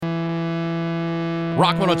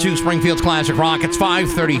Rock 102, Springfield's Classic Rock. It's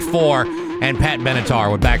 5:34, and Pat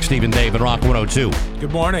Benatar with back Steve and Dave and Rock 102.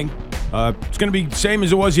 Good morning. It's going to be same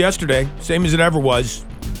as it was yesterday, same as it ever was.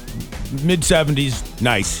 Mid-70s,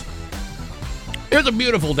 nice. It was a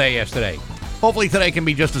beautiful day yesterday. Hopefully today can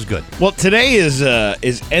be just as good. Well, today is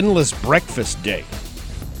Endless Breakfast Day.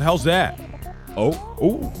 The hell's that?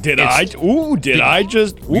 Did I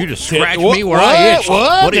just scratch me where I itch.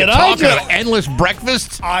 What are you talking about? Endless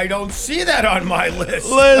breakfast? I don't see that on my list.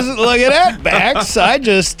 Look at that, Bax. I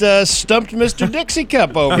just stumped Mr. Dixie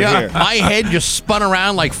Cup over here. My head just spun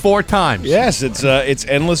around like 4 times. Yes, it's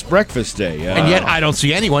Endless Breakfast Day. And yet I don't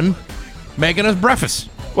see anyone making us breakfast.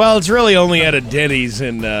 Well, it's really only at a Denny's,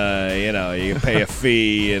 and you pay a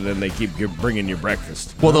fee, and then they keep bringing you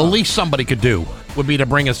breakfast. Well, the least somebody could do would be to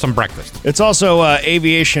bring us some breakfast. It's also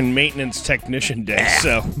Aviation Maintenance Technician Day,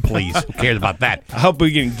 so please, who cares about that? I hope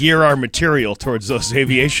we can gear our material towards those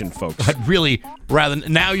aviation folks. I'd really rather.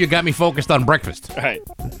 Now you got me focused on breakfast. All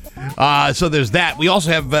right. So there's that. We also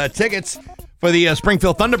have tickets for the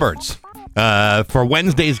Springfield Thunderbirds for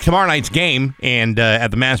Wednesday's tomorrow night's game, and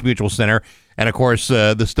at the Mass Mutual Center. And, of course,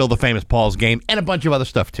 there's still the famous Paul's game and a bunch of other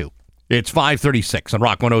stuff, too. It's 5:36 on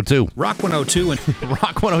Rock 102. Rock 102 and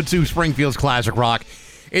Rock 102, Springfield's Classic Rock.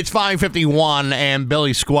 It's 5:51, and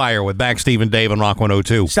Billy Squire with back Steve and Dave on Rock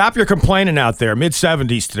 102. Stop your complaining out there.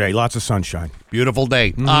 Mid-70s today. Lots of sunshine. Beautiful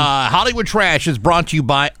day. Hollywood Trash is brought to you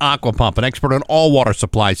by Aquapump, an expert on all water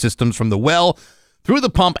supply systems from the well through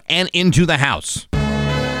the pump and into the house.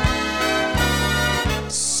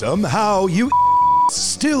 Somehow you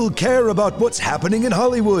still care about what's happening in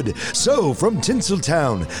Hollywood. So, from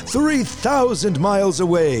Tinseltown, 3,000 miles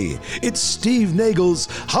away, it's Steve Nagel's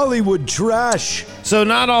Hollywood Trash. So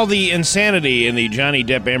not all the insanity in the Johnny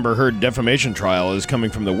Depp Amber Heard defamation trial is coming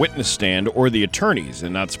from the witness stand or the attorneys.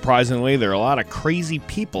 And not surprisingly, there are a lot of crazy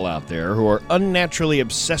people out there who are unnaturally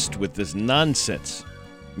obsessed with this nonsense.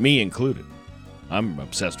 Me included. I'm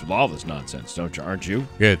obsessed with all this nonsense, aren't you?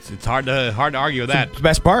 It's hard to argue with that. It's the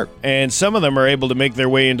best part. And some of them are able to make their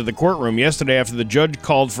way into the courtroom. Yesterday, after the judge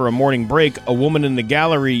called for a morning break, a woman in the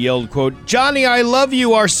gallery yelled, quote, "Johnny, I love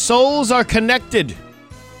you. Our souls are connected."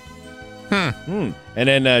 And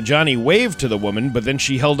then Johnny waved to the woman, but then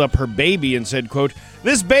she held up her baby and said, quote,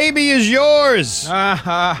 "This baby is yours."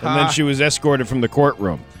 And then she was escorted from the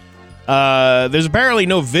courtroom. There's apparently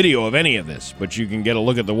no video of any of this, but you can get a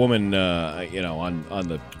look at the woman, on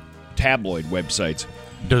the tabloid websites.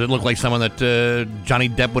 Does it look like someone that Johnny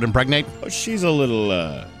Depp would impregnate? Oh, she's a little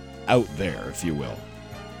out there, if you will.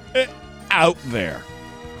 Out there.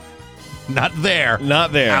 Not there.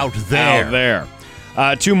 Not there. Out there. Out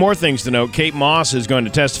there. 2 more things to note. Kate Moss is going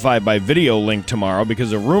to testify by video link tomorrow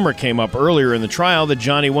because a rumor came up earlier in the trial that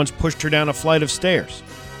Johnny once pushed her down a flight of stairs.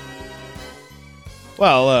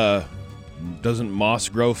 Well, doesn't moss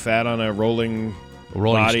grow fat on a rolling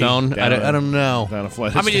body stone? I don't know. Down a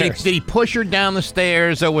flight of stairs. Did he push her down the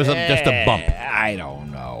stairs, or was it just a bump? I don't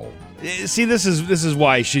know. See, this is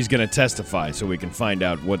why she's going to testify, so we can find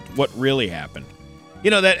out what really happened. You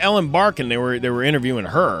know, that Ellen Barkin, they were interviewing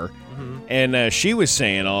her, and she was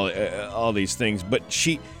saying all these things, but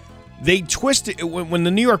they twisted when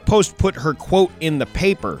the New York Post put her quote in the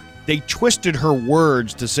paper. They twisted her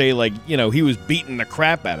words to say, like, he was beating the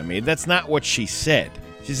crap out of me. That's not what she said.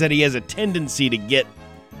 She said he has a tendency to get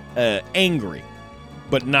angry,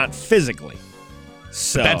 but not physically.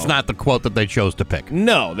 So but that's not the quote that they chose to pick.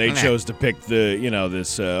 No, they chose to pick the,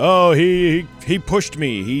 this, he pushed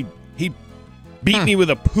me. He beat me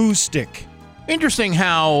with a poo stick. Interesting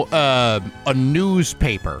how a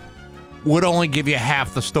newspaper would only give you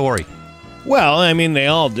half the story. Well, I mean, they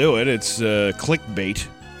all do it. It's clickbait.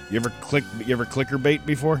 You ever clicker bait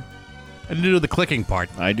before? I do the clicking part.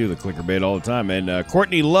 I do the clicker bait all the time. And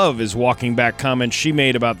Courtney Love is walking back comments she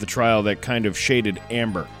made about the trial that kind of shaded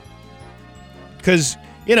Amber. Because,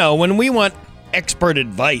 when we want expert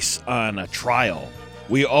advice on a trial,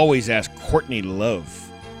 we always ask Courtney Love.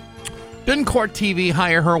 Didn't Court TV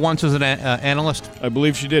hire her once as an analyst? I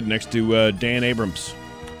believe she did, next to Dan Abrams.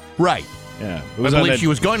 Right. Yeah. I believe she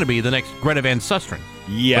was going to be the next Greta Van Susteren.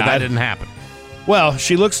 Yeah. But that didn't happen. Well,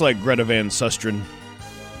 she looks like Greta Van Susteren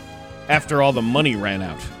after all the money ran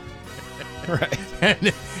out. Right.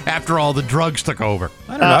 And after all the drugs took over.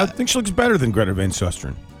 I don't know. I think she looks better than Greta Van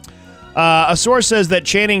Susteren. A source says that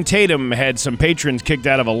Channing Tatum had some patrons kicked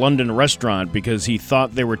out of a London restaurant because he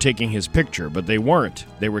thought they were taking his picture, but they weren't.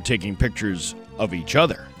 They were taking pictures of each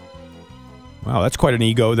other. Wow, that's quite an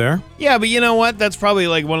ego there. Yeah, but you know what? That's probably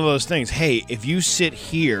like one of those things. Hey, if you sit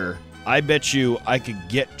here, I bet you I could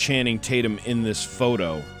get Channing Tatum in this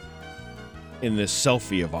photo in this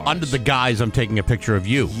selfie of ours. Under the guise I'm taking a picture of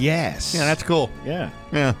you. Yes. Yeah, that's cool. Yeah.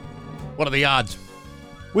 Yeah. What are the odds?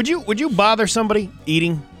 Would you bother somebody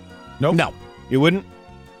eating? Nope. No. You wouldn't?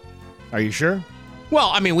 Are you sure? Well,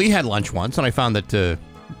 I mean, we had lunch once, and I found that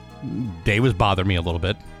Dave was bothering me a little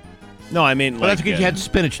bit. No, I mean, But that's because you had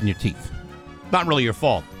spinach in your teeth. Not really your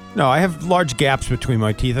fault. No, I have large gaps between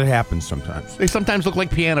my teeth. It happens sometimes. They sometimes look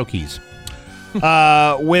like piano keys.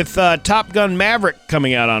 With Top Gun Maverick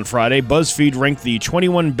coming out on Friday, BuzzFeed ranked the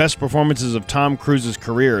 21 best performances of Tom Cruise's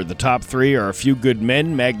career. The top 3 are A Few Good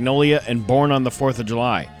Men, Magnolia, and Born on the 4th of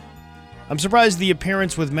July. I'm surprised the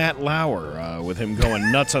appearance with Matt Lauer, with him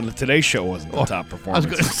going nuts on the Today Show, wasn't the top I performance.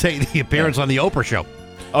 was going to say the appearance on the Oprah show.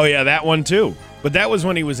 Oh, yeah, that one too. But that was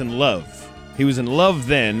when he was in love. He was in love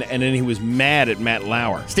then, and then he was mad at Matt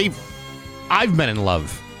Lauer. Steve, I've been in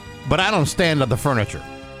love, but I don't stand on the furniture.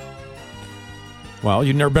 Well,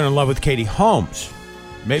 you've never been in love with Katie Holmes.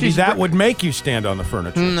 Maybe She's that br- would make you stand on the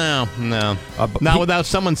furniture. No. But Not he- without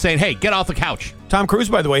someone saying, hey, get off the couch. Tom Cruise,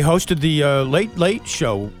 by the way, hosted the Late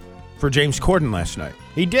Show for James Corden last night.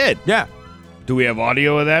 He did. Yeah. Do we have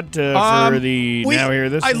audio of that for the Now Hear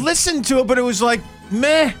This? I listened to it, but it was like,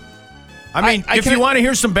 meh. I mean, I if can- you want to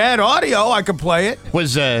hear some bad audio, I could play it.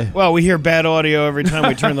 Was Well, we hear bad audio every time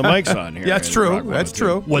we turn the mics on here. That's at true. Rock That's 102.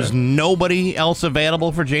 true. was nobody else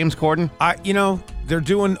available for James Corden? They're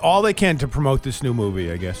doing all they can to promote this new movie,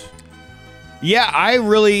 I guess. Yeah, I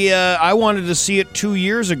really I wanted to see it 2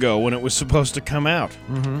 years ago when it was supposed to come out.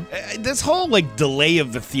 Mm-hmm. This whole delay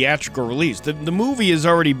of the theatrical release, the movie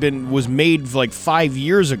was made like 5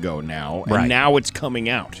 years ago now, and Right. now it's coming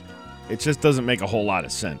out. It just doesn't make a whole lot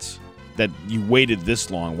of sense that you waited this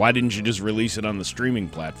long. Why didn't you just release it on the streaming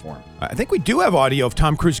platform? I think we do have audio of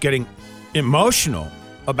Tom Cruise getting emotional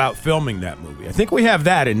about filming that movie. I think we have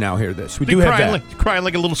that in Now Hear This. We do have that. Crying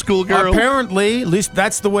like a little schoolgirl. Apparently, at least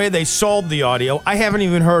that's the way they sold the audio. I haven't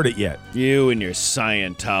even heard it yet. You and your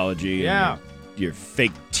Scientology Yeah. and your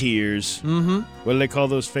fake tears. Mm-hmm. What do they call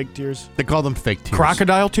those fake tears? They call them fake tears.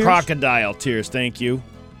 Crocodile tears? Crocodile tears, thank you.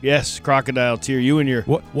 Yes, crocodile tear. You and your...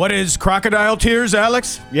 What is crocodile tears,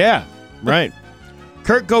 Alex? Yeah, right.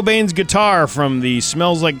 Kurt Cobain's guitar from the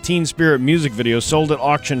Smells Like Teen Spirit music video sold at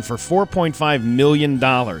auction for $4.5 million.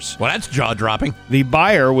 Well, that's jaw-dropping. The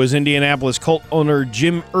buyer was Indianapolis cult owner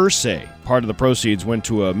Jim Irsay. Part of the proceeds went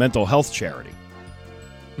to a mental health charity.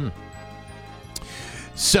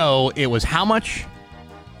 So it was how much?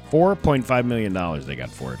 $4.5 million they got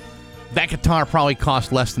for it. That guitar probably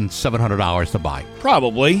cost less than $700 to buy.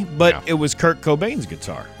 Probably, but Yeah. it was Kurt Cobain's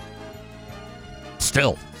guitar.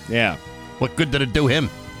 Still, Yeah. what good did it do him?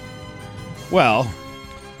 Well,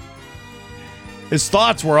 his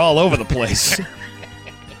thoughts were all over the place.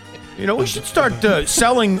 We should start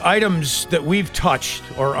selling items that we've touched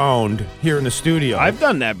or owned here in the studio. I've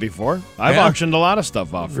done that before. I've Yeah? auctioned a lot of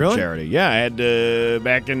stuff off for Really? charity. Yeah, I had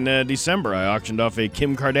back in December, I auctioned off a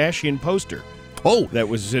Kim Kardashian poster Oh, that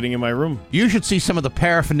was sitting in my room. you should see some of the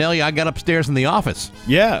paraphernalia I got upstairs in the office.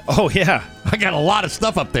 Yeah. Oh, yeah. I got a lot of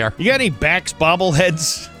stuff up there. You got any Bax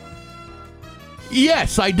bobbleheads?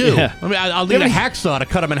 Yes, I do. Yeah. I mean, I'll need a hacksaw to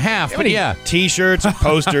cut them in half, but yeah. T-shirts, or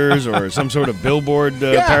posters, or some sort of billboard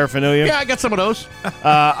paraphernalia? Yeah, I got some of those.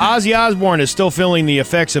 Ozzy Osbourne is still feeling the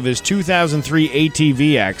effects of his 2003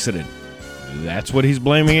 ATV accident. That's what he's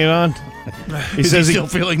blaming it on? He Is says he still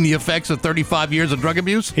feeling the effects of 35 years of drug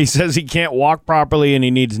abuse? He says he can't walk properly and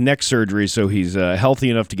he needs neck surgery, so he's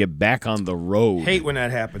healthy enough to get back on the road. hate when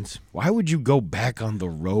that happens. Why would you go back on the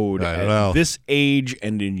road I at don't know. this age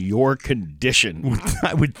and in your condition?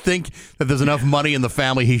 I would think that there's enough money in the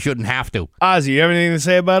family he shouldn't have to. Ozzy, you have anything to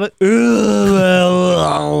say about it?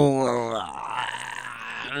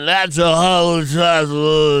 That's a whole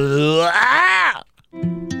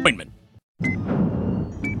appointment.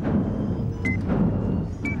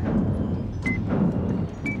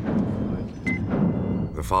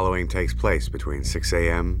 The following takes place between 6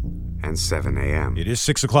 a.m. and 7 a.m. It is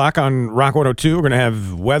 6 o'clock on Rock 102. We're going to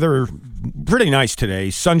have weather pretty nice today.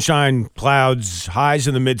 Sunshine, clouds, highs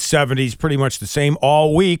in the mid-70s, pretty much the same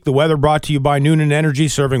all week. The weather brought to you by Noonan Energy,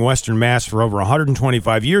 serving Western Mass for over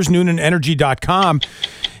 125 years. NoonanEnergy.com.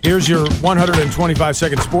 Here's your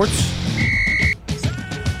 125-second sports.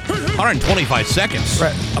 125 seconds.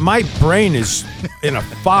 Right. My brain is in a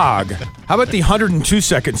fog. How about the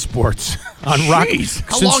 102-second sports on Rock? Jeez,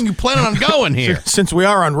 how long you planning on going here? Since we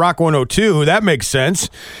are on Rock 102, that makes sense.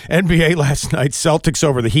 NBA last night, Celtics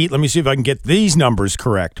over the Heat. Let me see if I can get these numbers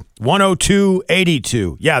correct.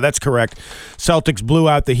 102-82. Yeah, that's correct. Celtics blew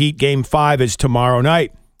out the Heat. Game 5 is tomorrow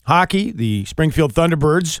night. Hockey, the Springfield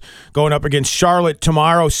Thunderbirds going up against Charlotte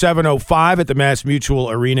tomorrow, 7:05 at the Mass Mutual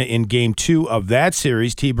Arena in Game 2 of that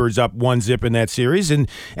series. T-Birds up 1-0 in that series. And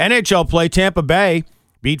NHL play, Tampa Bay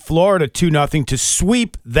beat Florida 2-0 to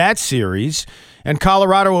sweep that series. And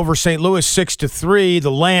Colorado over St. Louis 6-3. The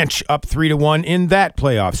Lanch up 3-1 in that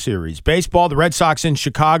playoff series. Baseball, the Red Sox in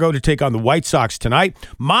Chicago to take on the White Sox tonight.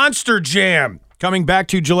 Monster Jam coming back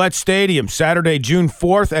to Gillette Stadium Saturday, June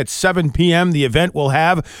 4th at 7 p.m. The event will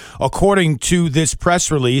have, according to this press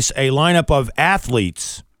release, a lineup of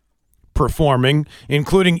athletes performing,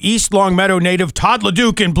 including East Longmeadow native Todd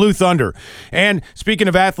LeDuc in Blue Thunder. And speaking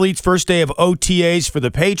of athletes, first day of OTAs for the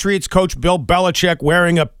Patriots, Coach Bill Belichick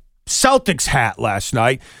wearing a Celtics hat last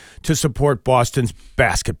night to support Boston's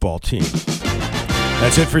basketball team.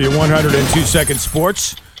 That's it for your 102-second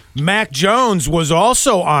sports. Mac Jones was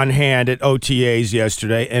also on hand at OTAs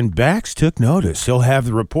yesterday, and Bax took notice. He'll have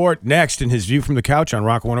the report next in his View from the Couch on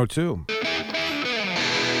Rock 102.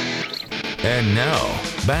 And now,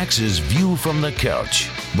 Bax's View from the Couch.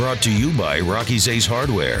 Brought to you by Rocky's Ace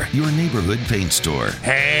Hardware, your neighborhood paint store.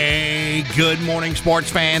 Hey, good morning,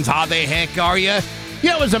 sports fans. How the heck are you? You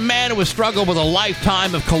know, as a man who has struggled with a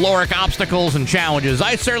lifetime of caloric obstacles and challenges,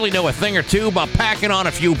 I certainly know a thing or two about packing on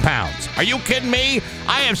a few pounds. Are you kidding me?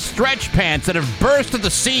 I have stretch pants that have burst at the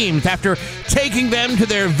seams after taking them to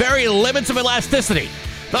their very limits of elasticity.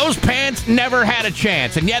 Those pants never had a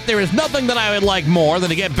chance, and yet there is nothing that I would like more than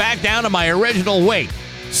to get back down to my original weight.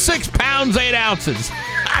 6 pounds, 8 ounces.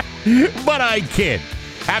 But I kid.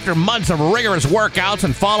 After months of rigorous workouts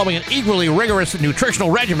and following an equally rigorous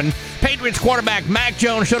nutritional regimen, Patriots quarterback Mac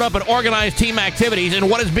Jones showed up at organized team activities in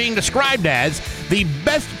what is being described as the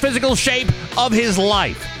best physical shape of his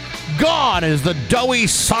life. Gone is the doughy,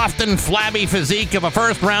 soft, and flabby physique of a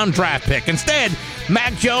first-round draft pick. Instead,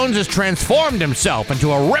 Mac Jones has transformed himself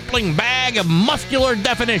into a rippling bag of muscular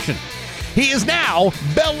definition. He is now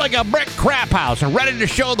built like a brick crap house and ready to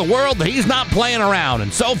show the world that he's not playing around.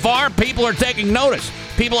 And so far, people are taking notice.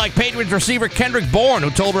 People like Patriots receiver Kendrick Bourne, who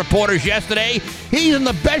told reporters yesterday he's in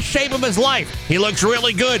the best shape of his life. He looks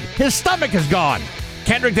really good. His stomach is gone.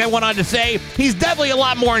 Kendrick then went on to say he's definitely a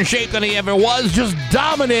lot more in shape than he ever was, just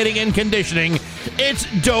dominating in conditioning. It's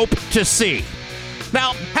dope to see.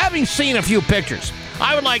 Now, having seen a few pictures,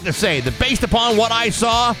 I would like to say that based upon what I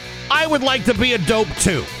saw, I would like to be a dope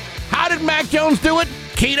too. How did Mac Jones do it?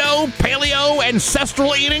 Keto, paleo,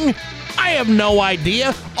 ancestral eating? I have no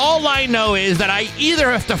idea. All I know is that I either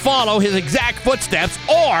have to follow his exact footsteps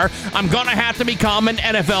or I'm going to have to become an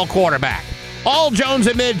NFL quarterback. All Jones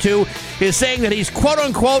admitted to is saying that he's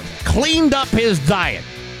quote-unquote cleaned up his diet.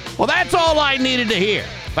 Well, that's all I needed to hear.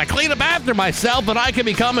 If I clean up after myself, then I can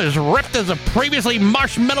become as ripped as a previously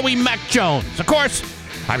marshmallowy Mac Jones. Of course,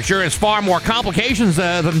 I'm sure it's far more complications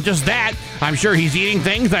than just that. I'm sure he's eating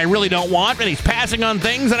things that I really don't want, and he's passing on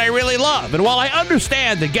things that I really love. And while I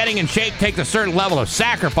understand that getting in shape takes a certain level of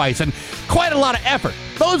sacrifice and quite a lot of effort,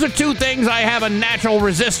 those are two things I have a natural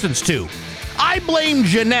resistance to. I blame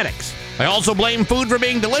genetics. I also blame food for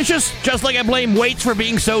being delicious, just like I blame weights for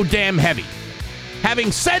being so damn heavy.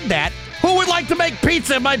 Having said that, who would like to make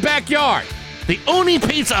pizza in my backyard? The Uni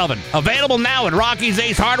Pizza Oven, available now at Rocky's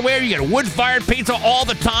Ace Hardware. You get wood-fired pizza all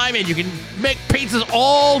the time, and you can make pizzas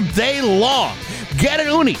all day long. Get an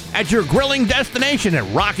Uni at your grilling destination at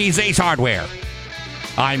Rocky's Ace Hardware.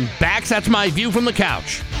 I'm Bax. That's my View from the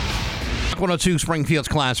Couch. 102 Springfield's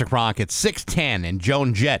Classic Rock at 6:10, and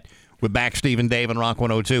Joan Jett with Bax, Steve, and Dave on Rock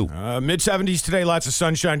 102. Mid-70s today, lots of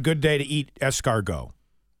sunshine. Good day to eat escargot.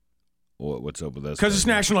 What's up with that? Because it's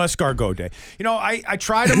National Escargot Day. You know, I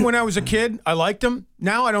tried them when I was a kid. I liked them.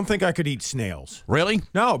 Now I don't think I could eat snails. Really?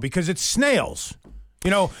 No, because it's snails.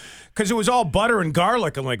 You know, because it was all butter and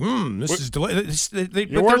garlic. I'm like, this is delicious.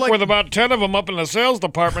 You work with about 10 of them up in the sales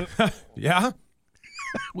department. Yeah?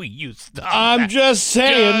 Will you stop I'm that? just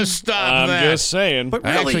saying. Just stop I'm that. just saying. But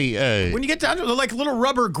really, Actually, when you get down to it, they're like little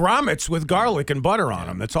rubber grommets with garlic and butter on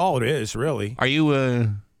them. That's all it is, really. are you?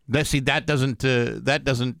 That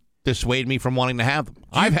doesn't dissuade me from wanting to have them.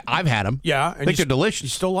 I've had them. Yeah, I think they're delicious. You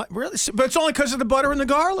still like really, but it's only because of the butter and the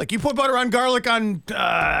garlic. You put butter on garlic on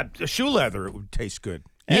shoe leather, it would taste good.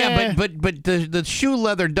 Yeah, but the shoe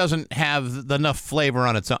leather doesn't have enough flavor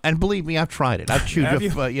on its own. And believe me, I've tried it. I've chewed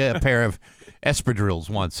a pair of espadrilles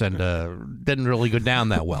once and didn't really go down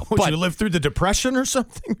that well. Would you live through the Depression or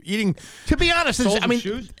something? Eating. To be honest,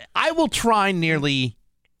 shoes? I will try nearly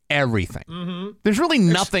everything. Mm-hmm. There's really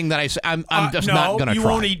nothing that I'm just not going to try. You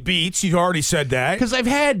won't eat beets. You already said that. Because I've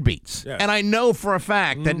had beets, and I know for a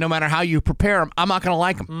fact that no matter how you prepare them, I'm not going to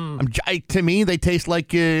like them. To me, they taste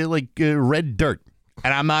like red dirt,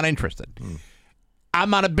 and I'm not interested. I'm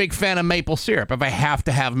not a big fan of maple syrup. If I have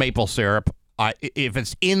to have maple syrup, if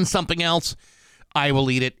it's in something else, I will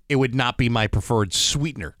eat it. It would not be my preferred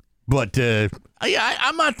sweetener. But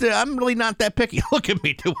I'm not. I'm really not that picky. Look at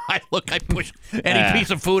me. Do I look? I push any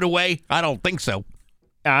piece of food away? I don't think so.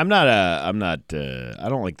 I'm not. I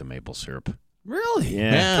don't like the maple syrup. Really?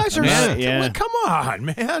 Yeah. You guys are come on,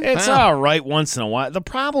 man. It's all right once in a while. The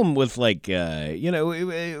problem with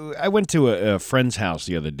I went to a friend's house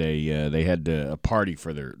the other day. They had a party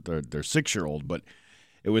for their 6-year-old, but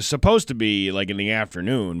it was supposed to be like in the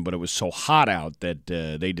afternoon, but it was so hot out that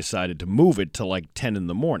they decided to move it to like 10 in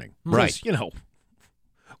the morning. Right.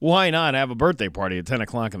 Why not have a birthday party at 10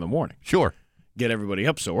 o'clock in the morning? Sure. Get everybody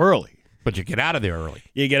up so early. But you get out of there early.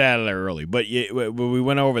 You get out of there early. But we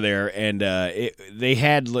went over there, and it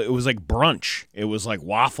was like brunch. It was like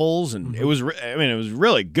waffles, and it was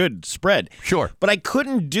really good spread. Sure. But I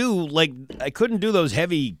couldn't do those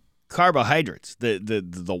heavy carbohydrates.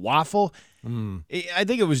 The waffle. I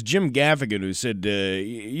think it was Jim Gaffigan who said,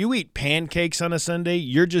 "You eat pancakes on a Sunday,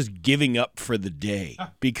 you're just giving up for the day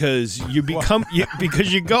because you become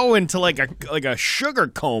because you go into like a sugar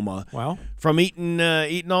coma from eating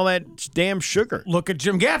all that damn sugar." Look at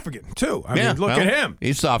Jim Gaffigan too. I mean, look at him.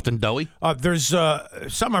 He's soft and doughy. There's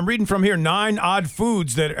something I'm reading from here. 9 odd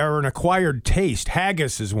foods that are an acquired taste.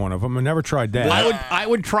 Haggis is one of them. I never tried that. I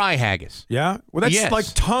would try haggis. Yeah. Well, that's like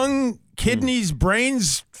tongue, kidneys,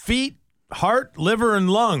 brains, feet, heart, liver, and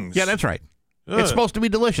lungs. Yeah, that's right. It's supposed to be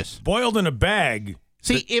delicious. Boiled in a bag.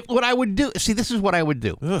 See, this is what I would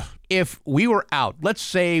do. Ugh. If we were out, let's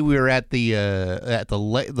say we were at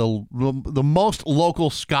the most local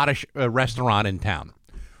Scottish restaurant in town,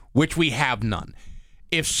 which we have none.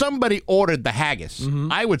 If somebody ordered the haggis,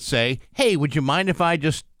 I would say, "Hey, would you mind if I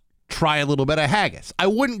just try a little bit of haggis?" I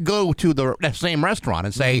wouldn't go to the same restaurant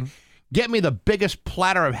and say, "Get me the biggest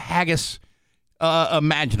platter of haggis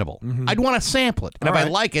imaginable." I'd want to sample it. And if I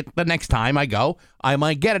like it, the next time I go, I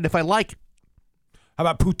might get it if I like it. How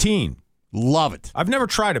about poutine? Love it. I've never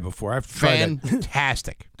tried it before. I've tried it.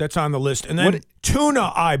 Fantastic. That's on the list. And then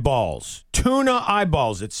tuna eyeballs. Tuna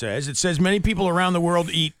eyeballs, it says. It says many people around the world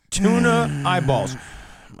eat tuna eyeballs.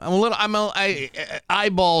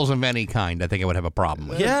 Eyeballs of any kind, I think I would have a problem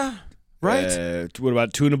with. Yeah. Right. What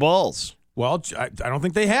about tuna balls? Well, I don't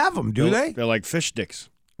think they have them, do they? They're like fish sticks.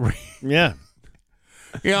 Yeah.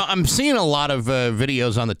 I'm seeing a lot of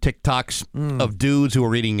videos on the TikToks of dudes who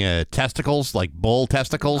are eating testicles, like bull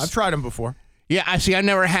testicles. I've tried them before. Yeah, I've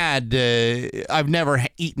never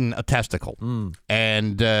eaten a testicle.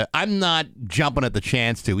 And I'm not jumping at the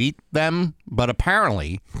chance to eat them, but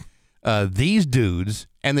apparently these dudes,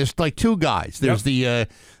 and there's like 2 guys. There's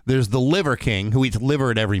there's the liver king who eats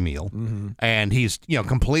liver at every meal, and he's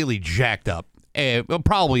completely jacked up,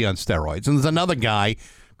 probably on steroids. And there's another guy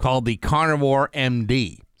called the Carnivore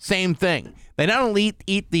MD. Same thing. They not only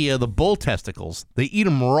eat the bull testicles, they eat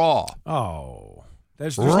them raw. Oh.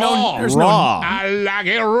 There's raw. I like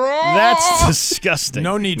it raw. That's disgusting.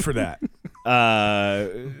 No need for that.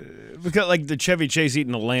 Because like the Chevy Chase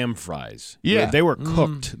eating the lamb fries. Yeah. They were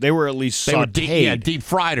cooked. They were at least They were sauteed. deep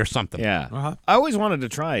fried or something. Yeah. I always wanted to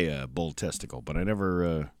try a bull testicle, but I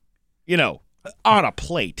never, on a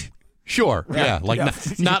plate. Sure. Yeah.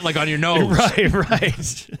 Not like on your nose.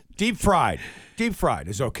 Right. Deep fried. Deep fried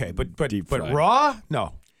is okay, but fried. raw?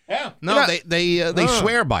 No. Yeah. No, they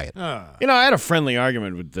swear by it. I had a friendly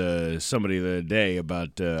argument with somebody the other day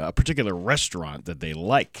about a particular restaurant that they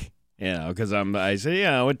like. Because I say,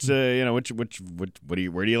 where do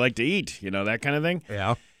you like to eat? That kind of thing.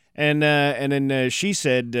 Yeah. And then she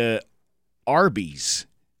said Arby's.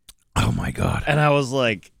 Oh my God. And I was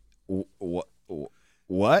like,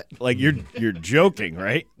 what? Like you're joking,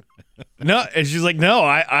 right? No, and she's like, no,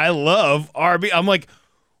 I love Arby's. I'm like,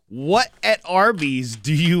 what at Arby's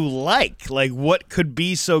do you like? Like, what could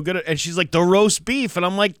be so good? And she's like, the roast beef. And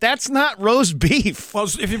I'm like, that's not roast beef. Well,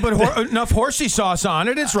 if you put enough horsey sauce on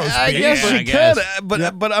it, it's roast beef. I guess I you guess. could.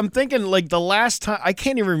 But I'm thinking, like, the last time, I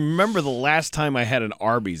can't even remember the last time I had an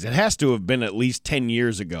Arby's. It has to have been at least 10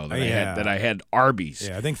 years ago that I had Arby's.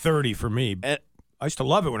 Yeah, I think 30 for me. And I used to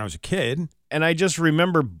love it when I was a kid. And I just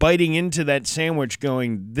remember biting into that sandwich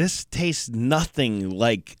going, this tastes nothing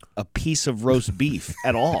like a piece of roast beef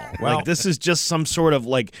at all. Well, like, this is just some sort of,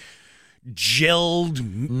 like, gelled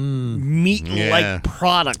meat-like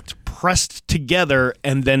product pressed together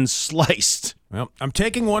and then sliced. Well, I'm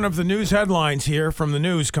taking one of the news headlines here from the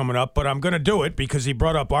news coming up, but I'm going to do it because he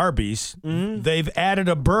brought up Arby's. They've added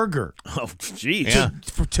a burger Oh,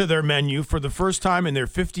 jeez. to their menu for the first time in their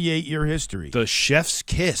 58-year history. The chef's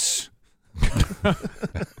kiss.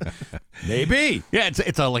 Maybe. Yeah, it's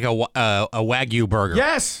like a Wagyu burger.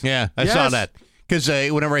 Yes. Yeah, I saw that. Because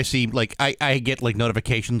whenever I see, like, I get, like,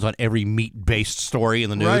 notifications on every meat-based story in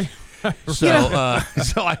the news. Right. So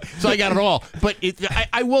I got it all. But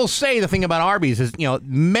I will say the thing about Arby's is,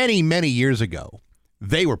 many, many years ago,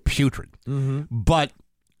 they were putrid. Mm-hmm. But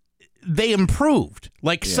they improved.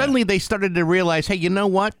 Like, suddenly they started to realize, hey, you know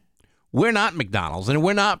what? We're not McDonald's, and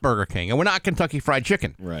we're not Burger King, and we're not Kentucky Fried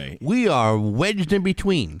Chicken. Right. We are wedged in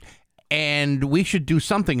between, and we should do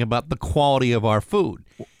something about the quality of our food.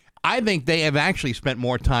 I think they have actually spent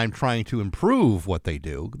more time trying to improve what they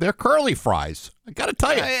do. Their curly fries, I got to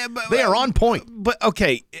tell you, they are on point. But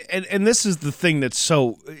okay, and this is the thing that's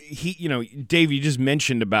so Dave, you just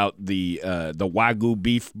mentioned about the Wagyu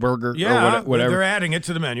beef burger. Yeah, or whatever. They're adding it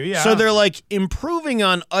to the menu. Yeah, so they're like improving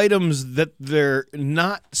on items that they're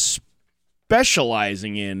not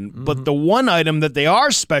specializing in, but the one item that they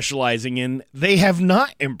are specializing in, they have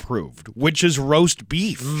not improved, which is roast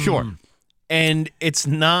beef. Sure. And it's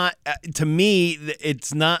not, to me,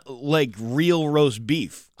 it's not like real roast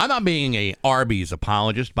beef. I'm not being a Arby's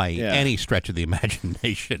apologist by any stretch of the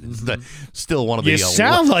imagination. It's still one of the... You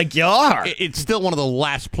sound like you are. It's still one of the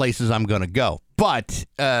last places I'm going to go. But,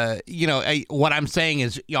 what I'm saying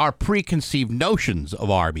is our preconceived notions of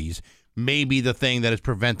Arby's may be the thing that is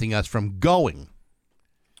preventing us from going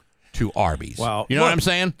to Arby's. Well, you know what I'm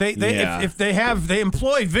saying? If they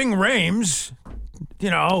employ Ving Rhames...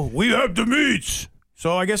 we have the meats.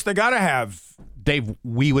 So I guess they got to have. Dave,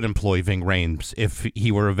 we would employ Ving Rhames if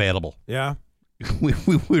he were available. Yeah. we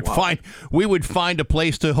would find a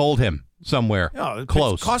place to hold him somewhere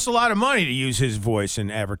close. It costs a lot of money to use his voice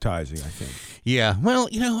in advertising, I think. Yeah. Well,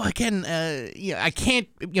 again, I can't,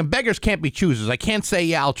 beggars can't be choosers. I can't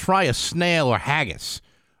say, I'll try a snail or haggis,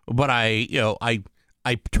 but I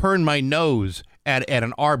turn my nose at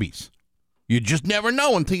an Arby's. You just never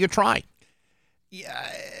know until you try.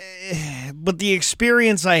 Yeah, but the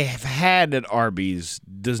experience I have had at Arby's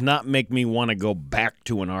does not make me want to go back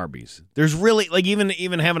to an Arby's. There's really, like, even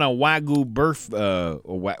having a Wagyu burger.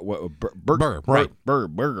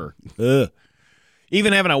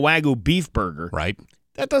 Even having a Wagyu beef burger, right?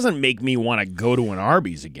 That doesn't make me want to go to an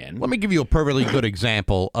Arby's again. Let me give you a perfectly good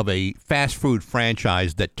example of a fast food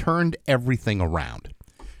franchise that turned everything around.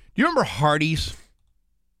 Do you remember Hardee's?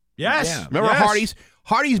 Yes. Yeah. Remember Hardee's?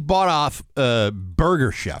 Hardee's bought off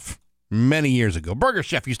Burger Chef many years ago. Burger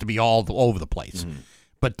Chef used to be all over the place.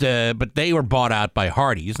 But they were bought out by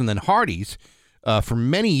Hardee's, and then Hardee's for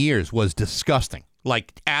many years was disgusting,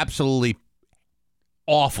 like absolutely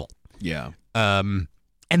awful. Yeah. And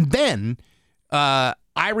then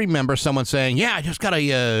I remember someone saying, "Yeah, I just got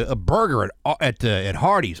a burger at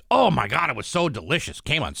Hardee's. Oh my God, it was so delicious.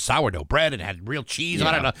 Came on sourdough bread and had real cheese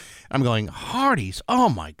on it." I'm going, Hardee's. Oh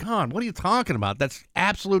my God, what are you talking about? That's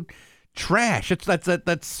absolute trash.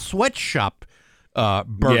 That's sweatshop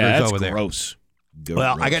burgers over there. Gross.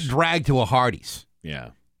 Well, I got dragged to a Hardee's. Yeah.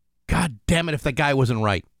 God damn it, if that guy wasn't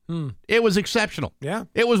right. It was exceptional. Yeah.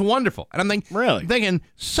 It was wonderful. And I'm thinking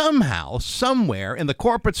somehow, somewhere in the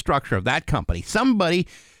corporate structure of that company, somebody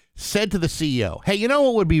said to the CEO, hey, you know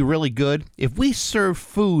what would be really good? If we served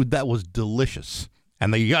food that was delicious.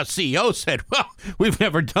 And the CEO said, well, we've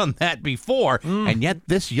never done that before. And yet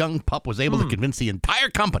this young pup was able to convince the entire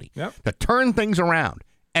company to turn things around.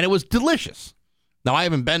 And it was delicious. Now, I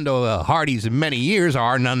haven't been to a Hardee's in many years,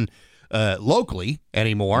 or none locally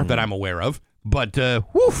anymore that I'm aware of. But, that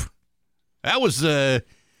was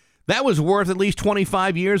worth at least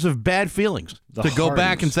 25 years of bad feelings to go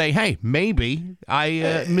back and say, hey, maybe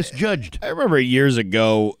I misjudged. I remember years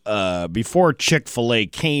ago, before Chick-fil-A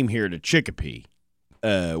came here to Chicopee,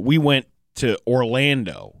 we went to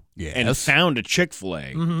Orlando and found a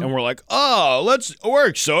Chick-fil-A. And we're like,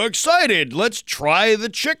 we're so excited. Let's try the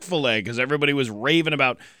Chick-fil-A, because everybody was raving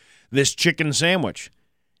about this chicken sandwich.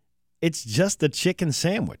 It's just a chicken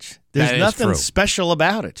sandwich. There's nothing special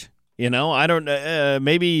about it. I don't,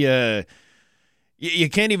 maybe you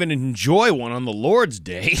can't even enjoy one on the Lord's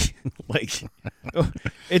Day.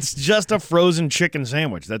 It's just a frozen chicken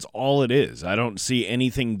sandwich. That's all it is. I don't see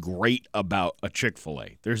anything great about a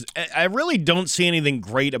Chick-fil-A. I really don't see anything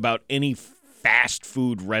great about any fast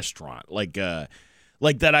food restaurant.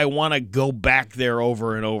 Like that I want to go back there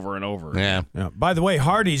over and over and over. Yeah. By the way,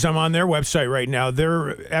 Hardee's, I'm on their website right now.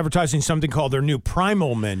 They're advertising something called their new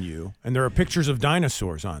Primal menu, and there are pictures of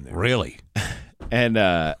dinosaurs on there. Really? And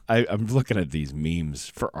I'm looking at these memes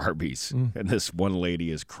for Arby's, and this one lady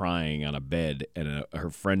is crying on a bed, and her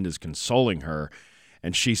friend is consoling her,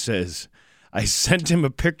 and she says, I sent him a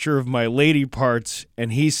picture of my lady parts,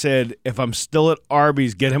 and he said, if I'm still at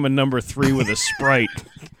Arby's, get him a number 3 with a Sprite.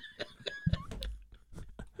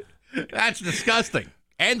 That's disgusting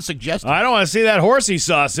and suggestive. I don't want to see that horsey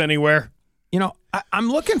sauce anywhere.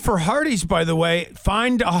 I'm looking for Hardee's, by the way.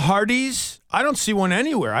 Find a Hardee's. I don't see one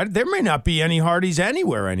anywhere. There may not be any Hardee's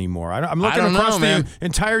anywhere anymore. I'm looking across the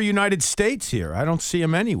entire United States here. I don't see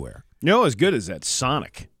them anywhere. You know, as good as that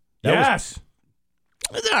Sonic. Yes.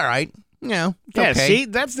 It's all right. Yeah. Yeah, okay. see,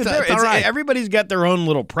 that's the difference. All right. Everybody's got their own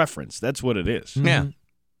little preference. That's what it is. Yeah.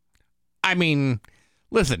 I mean,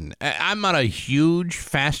 listen, I'm not a huge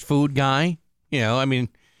fast food guy.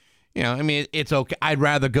 It's okay. I'd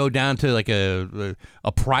rather go down to like a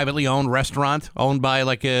privately owned restaurant owned by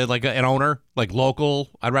an owner, like local.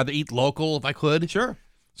 I'd rather eat local if I could. Sure.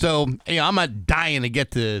 So, I'm not dying to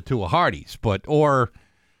get to a Hardee's, or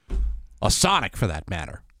a Sonic for that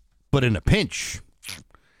matter. But in a pinch,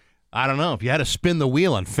 I don't know. If you had to spin the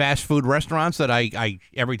wheel on fast food restaurants that I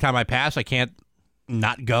every time I pass, I can't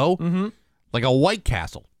not go, like a White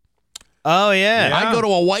Castle. Oh, yeah. I go to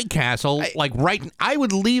a White Castle, I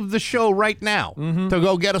would leave the show right now to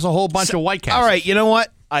go get us a whole bunch of White Castles. All right, you know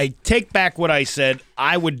what? I take back what I said.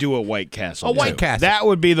 I would do a White Castle. A White Castle. That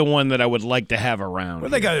would be the one that I would like to have around.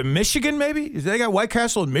 What, they got in Michigan, maybe? They got White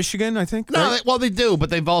Castle in Michigan, I think? No, right? they do, but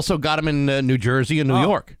they've also got them in New Jersey and New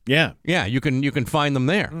York. Yeah. Yeah, you can find them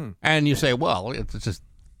there. And you say, well, it's just,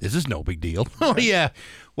 this is no big deal. Oh, yeah.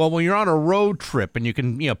 Well, when you're on a road trip and you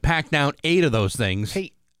can pack down 8 of those things.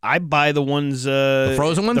 Hey, I buy the ones, the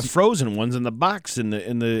frozen ones, the frozen ones in the box in the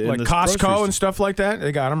like the Costco and stuff like that.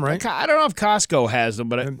 They got them, right? I don't know if Costco has them,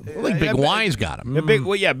 but I think Big Y's got them. Big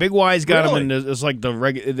Y's got them, and it's like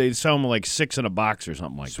they sell them like 6 in a box or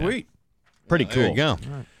something like that. Sweet. Pretty cool. There you go.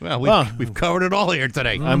 Well, we've covered it all here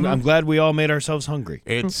today. I'm glad we all made ourselves hungry.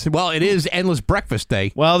 It is Endless Breakfast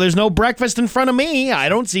Day. Well, there's no breakfast in front of me. I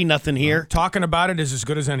don't see nothing here. Talking about it is as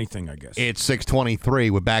good as anything, I guess. It's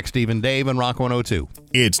 6:23 with back Steve and Dave and Rock 102.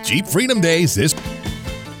 It's Jeep Freedom Days this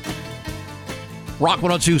Rock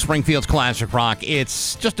 102, Springfield's Classic Rock.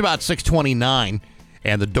 It's just about 6:29.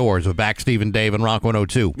 And the Doors with back Steve and Dave and Rock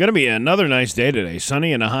 102. Going to be another nice day today.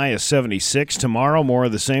 Sunny and a high of 76. Tomorrow, more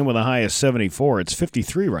of the same with a high of 74. It's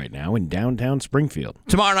 53 right now in downtown Springfield.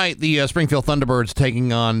 Tomorrow night, the Springfield Thunderbirds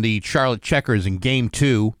taking on the Charlotte Checkers in Game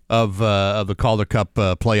 2 of the Calder Cup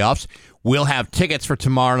playoffs. We'll have tickets for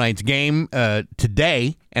tomorrow night's game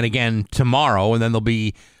today and again tomorrow, and then there'll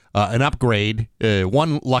be an upgrade,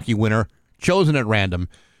 one lucky winner chosen at random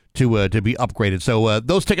to be upgraded. So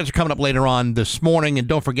those tickets are coming up later on this morning, and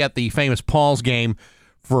don't forget the famous Paul's game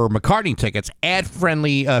for McCartney tickets at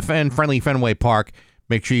friendly Fenway Park.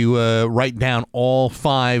 Make sure you write down all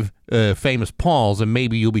 5 famous Pauls, and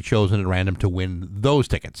maybe you'll be chosen at random to win those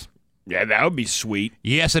tickets. Yeah, that would be sweet.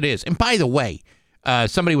 Yes, it is. And by the way,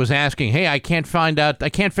 somebody was asking, hey, I can't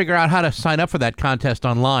figure out how to sign up for that contest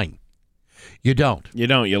online. You don't. You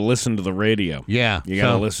don't. You listen to the radio. Yeah. You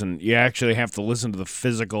got to listen. You actually have to listen to the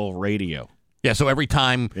physical radio. Yeah, so every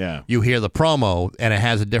time Yeah. you hear the promo and it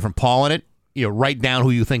has a different Paul in it, you write down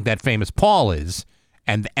who you think that famous Paul is,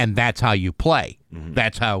 and that's how you play. Mm-hmm.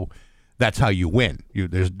 That's how you win.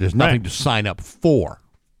 There's nothing to sign up for,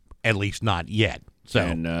 at least not yet. So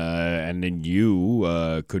And then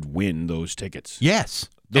you could win those tickets. yes.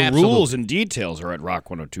 The absolutely. rules and details are at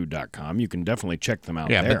rock102.com. You can definitely check them out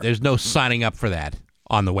Yeah, there. but there's no signing up for that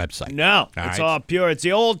on the website. No, All it's right. all pure. It's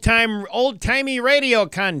the old-timey radio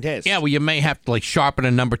contest. Yeah, well, you may have to sharpen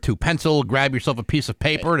a number 2 pencil, grab yourself a piece of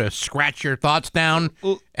paper to scratch your thoughts down,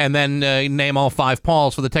 and then name all 5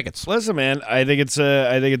 Pauls for the tickets. Listen, man, I think it's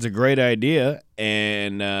a great idea,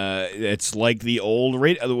 and it's like the old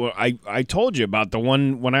radio. I told you about the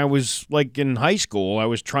one when I was in high school. I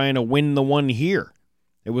was trying to win the one here.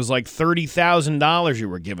 It was like $30,000 you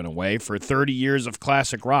were giving away for 30 years of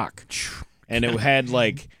classic rock, and it had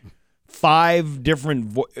 5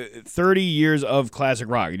 different 30 years of classic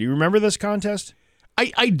rock. Do you remember this contest?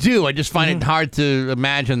 I do. I just find it hard to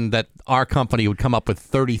imagine that our company would come up with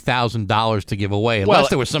 $30,000 to give away, unless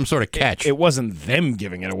there was some sort of catch. It wasn't them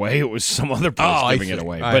giving it away. It was some other place giving it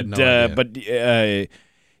away. I had no idea.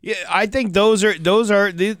 Yeah, I think those are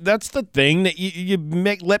that's the thing that you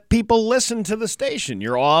let people listen to the station.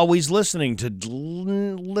 You're always listening to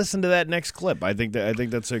that next clip. I think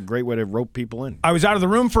that's a great way to rope people in. I was out of the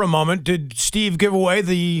room for a moment. Did Steve give away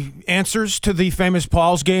the answers to the famous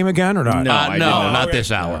Paul's game again or not? No, I did not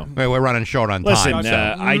this hour. We're running short on Listen,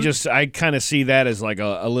 time. I kind of see that as like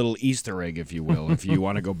a little Easter egg, if you will. If you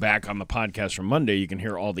want to go back on the podcast from Monday, you can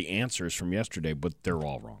hear all the answers from yesterday, but they're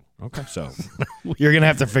all wrong. Okay. So you're going to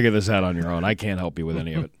have to figure this out on your own. I can't help you with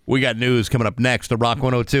any of it. We got news coming up next to Rock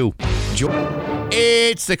 102.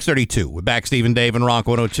 It's 6:32. We're back, Steve and Dave and Rock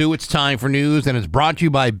 102. It's time for news, and it's brought to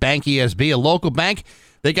you by Bank ESB, a local bank.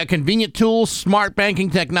 They got convenient tools, smart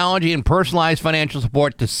banking technology, and personalized financial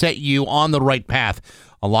support to set you on the right path.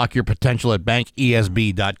 Unlock your potential at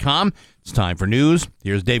bankesb.com. It's time for news.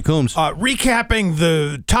 Here's Dave Coombs. Recapping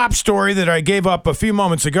the top story that I gave up a few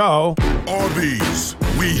moments ago. Arby's,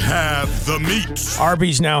 we have the meat.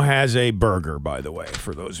 Arby's now has a burger, by the way,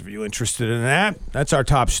 for those of you interested in that. That's our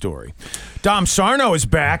top story. Dom Sarno is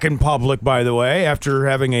back in public, by the way, after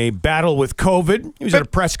having a battle with COVID. He was at a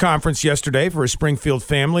press conference yesterday for a Springfield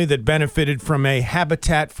family that benefited from a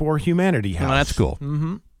Habitat for Humanity house. Oh, that's cool.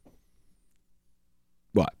 Mm-hmm.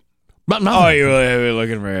 What? But no. Oh, you're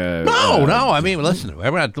looking for No. I mean, listen,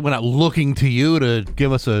 we're not looking to you to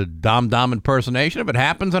give us a Dom impersonation. If it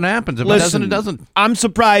happens, it happens. If it doesn't, it doesn't. I'm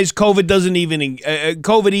surprised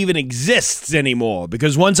COVID even exists anymore,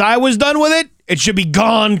 because once I was done with it, it should be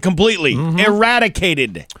gone completely,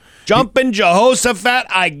 eradicated. Jumping Jehoshaphat,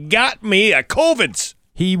 I got me a COVID's.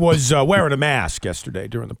 He was wearing a mask yesterday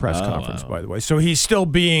during the press conference, by the way. So he's still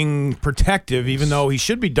being protective, even though he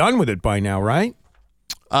should be done with it by now, right?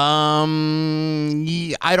 I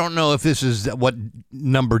don't know if this is what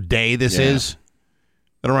number day this is.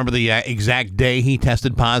 I don't remember the exact day he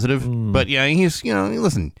tested positive, but yeah,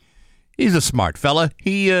 listen, he's a smart fella.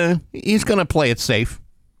 He's going to play it safe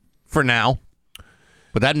for now,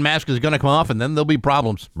 but that mask is going to come off, and then there'll be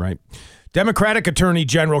problems. Right. Democratic Attorney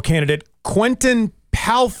General candidate Quentin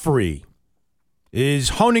Palfrey is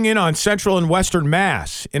honing in on Central and Western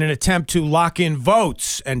Mass in an attempt to lock in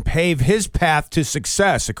votes and pave his path to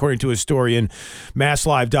success, according to historian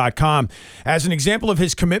MassLive.com. As an example of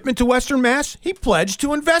his commitment to Western Mass, he pledged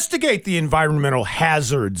to investigate the environmental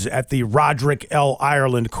hazards at the Roderick L.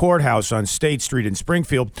 Ireland Courthouse on State Street in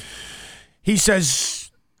Springfield. He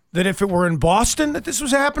says that if it were in Boston that this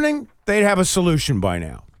was happening, they'd have a solution by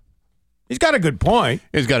now. He's got a good point.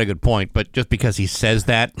 He's got a good point, but just because he says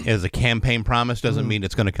that as a campaign promise doesn't mean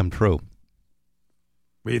it's going to come true.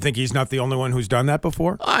 Well, you think he's not the only one who's done that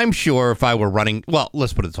before? I'm sure if I were running, well,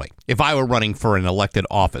 let's put it this way. If I were running for an elected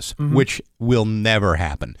office, which will never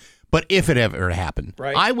happen, but if it ever happened,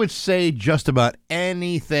 I would say just about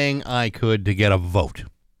anything I could to get a vote,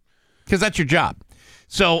 because that's your job.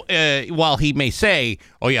 So while he may say,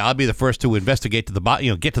 "Oh yeah, I'll be the first to investigate to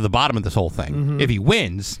the get to the bottom of this whole thing," if he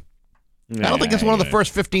wins. I don't think it's one of the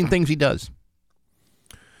first 15 things he does.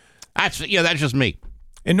 That's just me.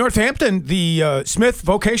 In Northampton, the Smith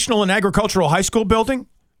Vocational and Agricultural High School building,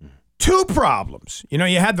 two problems. You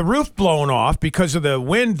had the roof blown off because of the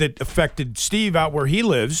wind that affected Steve out where he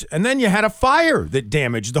lives, and then you had a fire that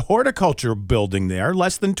damaged the horticulture building there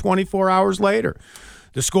less than 24 hours later.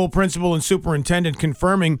 The school principal and superintendent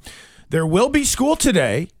confirming there will be school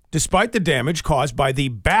today, despite the damage caused by the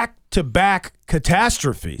back-to-back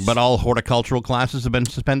catastrophes. But all horticultural classes have been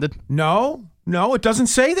suspended? No, it doesn't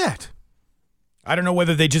say that. I don't know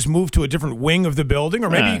whether they just moved to a different wing of the building, or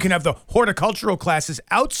maybe you can have the horticultural classes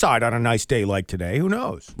outside on a nice day like today. Who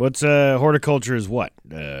knows? What's horticulture is what?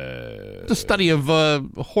 The study of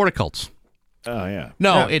horticults. Oh, yeah.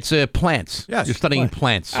 No, it's plants. Yes, you're studying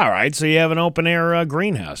plants. All right, so you have an open-air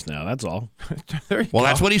greenhouse now. That's all. Well,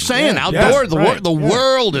 that's what he's saying. Outdoor. The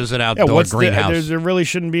world is an outdoor greenhouse. There really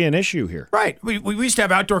shouldn't be an issue here. Right. We used to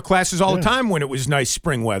have outdoor classes all the time when it was nice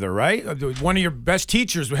spring weather, right? One of your best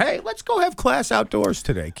teachers, hey, let's go have class outdoors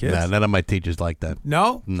today, kids. Nah, none of my teachers like that.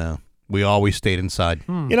 No? No. We always stayed inside.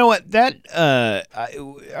 You know what? That I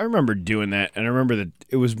remember doing that, and I remember that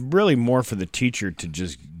it was really more for the teacher to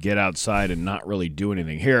just get outside and not really do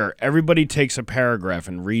anything. Here, everybody takes a paragraph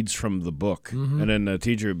and reads from the book, and then the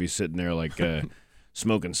teacher would be sitting there like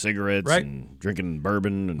smoking cigarettes and drinking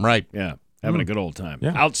bourbon, and having a good old time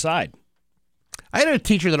outside. I had a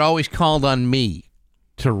teacher that always called on me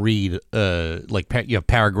to read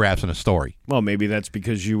paragraphs in a story. Well, maybe that's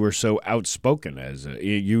because you were so outspoken.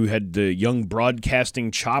 You had the young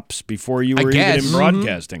broadcasting chops before you were even in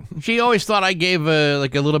broadcasting. She always thought I gave a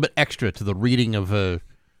little bit extra to the reading of a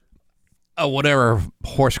whatever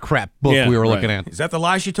horse crap book we were looking at. Is that the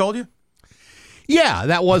lie she told you? Yeah,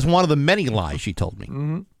 that was one of the many lies she told me.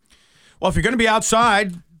 Well, if you're going to be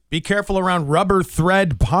outside, be careful around Rubber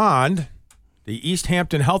Thread Pond. The East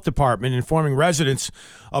Hampton Health Department informing residents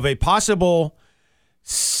of a possible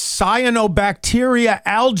cyanobacteria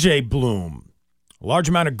algae bloom. A large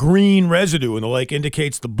amount of green residue in the lake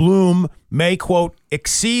indicates the bloom may, quote,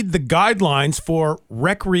 exceed the guidelines for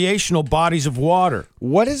recreational bodies of water.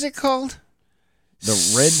 What is it called?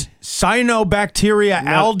 The red cyanobacteria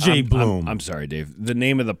algae bloom. I'm sorry, Dave. The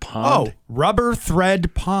name of the pond? Oh, Rubber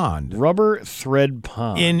Thread Pond. Rubber Thread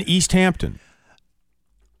Pond. In East Hampton.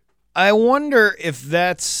 I wonder if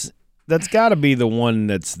that's got to be the one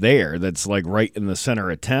that's there, that's like right in the center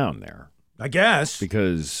of town there. I guess.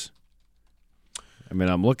 Because,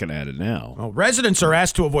 I'm looking at it now. Well, residents are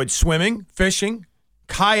asked to avoid swimming, fishing,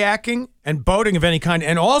 kayaking, and boating of any kind.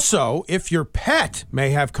 And also, if your pet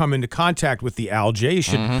may have come into contact with the algae, you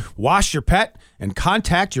should wash your pet and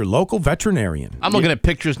contact your local veterinarian. I'm looking at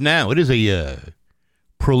pictures now. It is a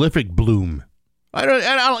prolific bloom. I'm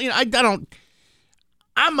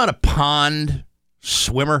not a pond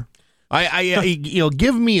swimmer.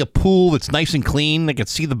 Give me a pool that's nice and clean. I can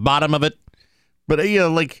see the bottom of it. But I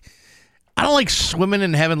don't like swimming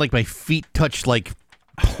and having like my feet touch like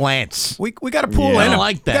plants. We got a pool. I don't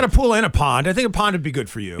like that. We got a pool and a pond. I think a pond would be good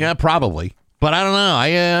for you. Yeah, probably. But I don't know.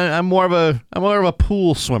 I'm more of a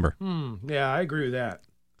pool swimmer. Yeah, I agree with that.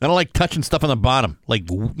 I don't like touching stuff on the bottom, like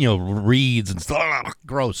reeds and stuff.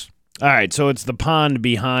 Gross. All right, so it's the pond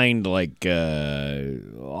behind like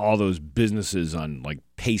all those businesses on like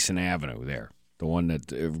Payson Avenue there, the one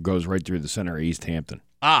that goes right through the center of East Hampton.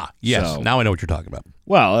 Ah, yes. So- Now I know what you're talking about.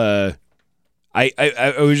 Well,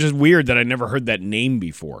 it was just weird that I never heard that name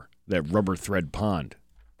before, that Rubber Thread Pond.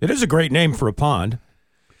 It is a great name for a pond.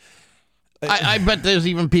 I bet there's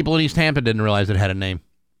even people in East Hampton didn't realize it had a name.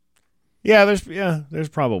 Yeah, there's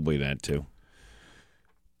probably that too.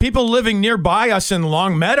 People living nearby us in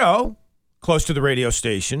Long Meadow, close to the radio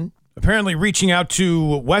station, apparently reaching out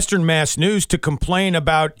to Western Mass News to complain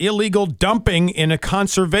about illegal dumping in a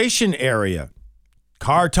conservation area.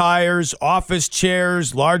 Car tires, office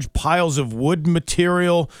chairs, large piles of wood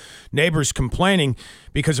material. Neighbors complaining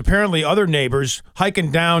because apparently other neighbors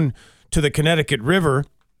hiking down to the Connecticut River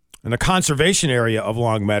in the conservation area of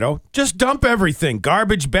Long Meadow just dump everything.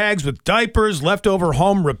 Garbage bags with diapers, leftover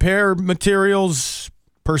home repair materials.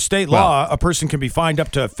 Per state law, a person can be fined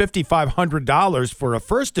up to $5,500 for a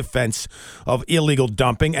first offense of illegal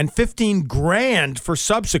dumping and $15,000 for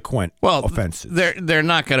subsequent offenses. They're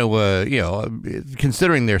not going to,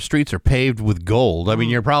 considering their streets are paved with gold. I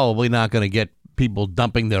mean, you're probably not going to get people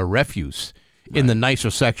dumping their refuse in the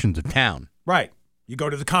nicer sections of town. Right. You go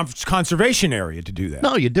to the conservation area to do that.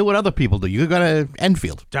 No, you do what other people do. You go to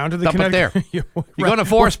Enfield. Down to the dump it there. You go to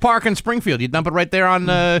Forest Park in Springfield. You dump it right there on,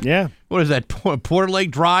 what is that, Porter Lake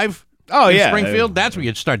Drive? Oh, in yeah. Springfield? That's where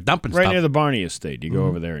you'd start dumping right stuff. Near the Barney Estate. You go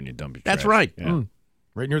over there and you dump your That's trash. right. Yeah.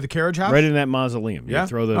 Right near the carriage house? Right in that mausoleum. You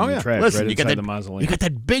throw the trash Listen, right you got inside that, the mausoleum. You got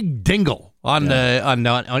that big dingle on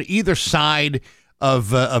either side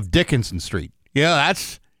of Dickinson Street. Yeah,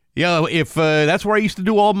 that's where I used to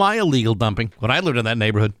do all my illegal dumping when I lived in that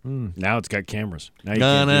neighborhood. Now it's got cameras.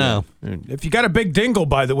 Now No. If you got a big dingle,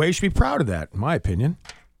 by the way, you should be proud of that, in my opinion.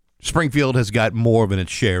 Springfield has got more than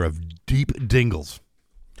its share of deep dingles.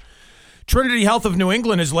 Trinity Health of New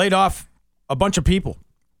England has laid off a bunch of people.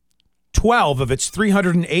 12 of its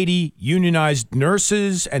 380 unionized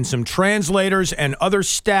nurses and some translators and other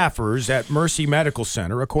staffers at Mercy Medical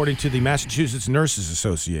Center, according to the Massachusetts Nurses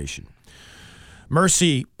Association.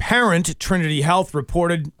 Mercy parent Trinity Health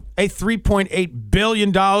reported a $3.8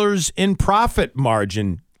 billion in profit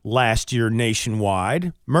margin last year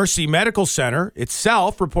nationwide. Mercy Medical Center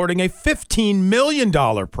itself reporting a $15 million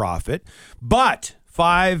profit, but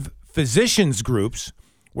 5 physicians groups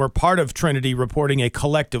were part of Trinity reporting a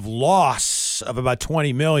collective loss of about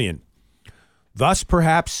 $20 million. Thus,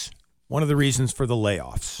 perhaps one of the reasons for the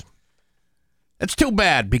layoffs. It's too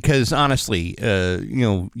bad because honestly,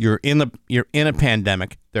 you're in a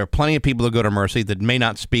pandemic. There are plenty of people that go to Mercy that may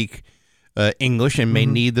not speak English and may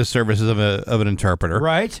need the services of an interpreter.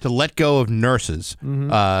 Right. To let go of nurses,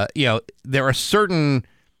 there are certain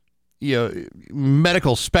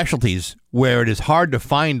medical specialties where it is hard to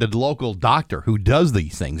find a local doctor who does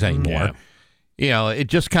these things anymore. Yeah. It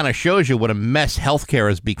just kind of shows you what a mess healthcare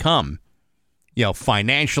has become.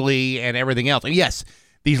 Financially and everything else. And yes.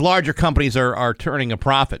 These larger companies are turning a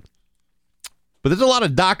profit, but there's a lot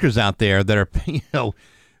of doctors out there that are,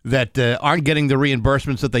 that aren't getting the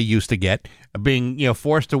reimbursements that they used to get, being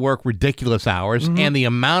forced to work ridiculous hours, and the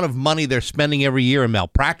amount of money they're spending every year in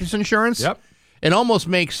malpractice insurance. Yep. It almost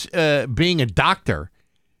makes being a doctor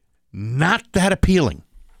not that appealing.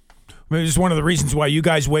 I mean, this is one of the reasons why you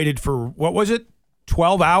guys waited for, what was it,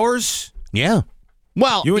 12 hours? Yeah.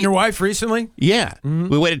 Well, you and your wife recently? Yeah,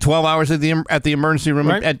 we waited 12 hours at the emergency room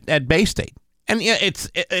at Bay State, and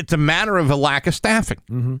it's a matter of a lack of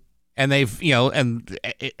staffing, and they've and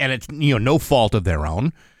it's no fault of their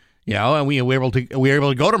own, and we were able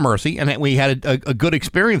to go to Mercy, and we had a good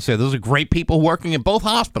experience there. Those are great people working at both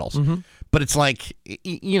hospitals, but it's like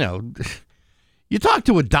you talk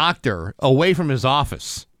to a doctor away from his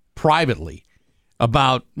office privately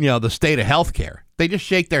about the state of healthcare, they just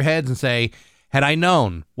shake their heads and say, had I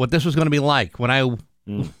known what this was going to be like when I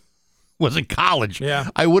was in college,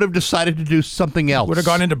 I would have decided to do something else. Would have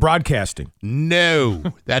gone into broadcasting. No,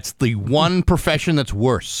 that's the one profession that's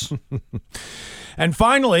worse. And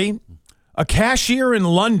finally, A cashier in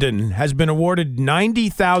London has been awarded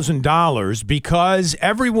 $90,000 because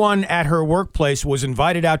everyone at her workplace was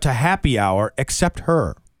invited out to happy hour except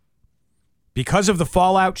her. Because of the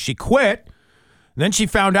fallout, she quit. Then she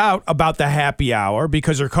found out about the happy hour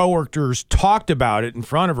because her coworkers talked about it in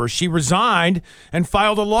front of her. She resigned and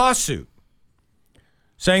filed a lawsuit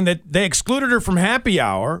saying that they excluded her from happy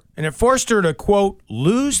hour and it forced her to, quote,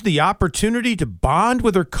 lose the opportunity to bond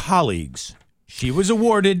with her colleagues. She was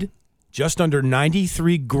awarded just under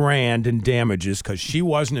 $93,000 in damages because she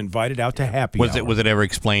wasn't invited out to happy hour. Was it ever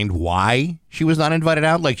explained why she was not invited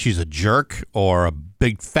out? Like she's a jerk or a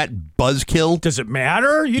big fat buzzkill? Does it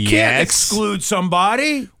matter? You can't exclude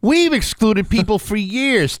somebody. We've excluded people for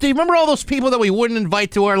years. Steve, remember all those people that we wouldn't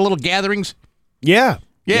invite to our little gatherings? Yeah.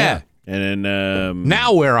 Yeah. And then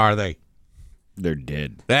now where are they? They're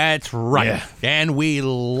dead. That's right. Yeah. And we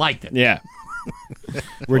liked it. Yeah.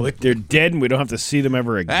 They're dead, and we don't have to see them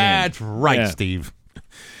ever again. That's right, Yeah. Steve.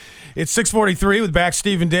 It's 6:43 with back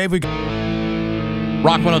Steve and Dave.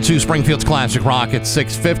 Rock 102 Springfield's Classic Rock at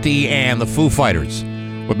 6:50 and the Foo Fighters.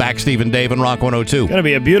 We're back, Steve and Dave, and Rock 102. Going to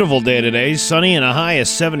be a beautiful day today. Sunny and a high of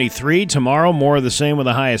 73. Tomorrow, more of the same with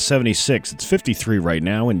a high of 76. It's 53 right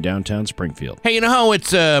now in downtown Springfield. Hey, you know how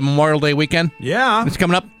it's Memorial Day weekend? Yeah. It's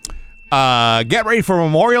coming up. Get ready for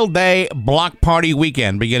Memorial Day Block Party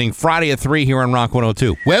Weekend beginning Friday at 3 here on Rock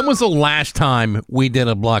 102. When was the last time we did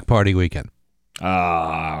a Block Party Weekend?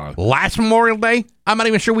 Last Memorial Day? I'm not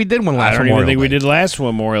even sure we did one last Memorial Day. I don't even think we did last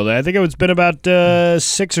Memorial Day. I think it's been about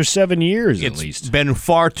 6 or 7 years at least. It's been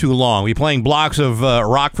far too long. We're playing blocks of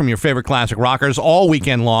rock from your favorite classic rockers all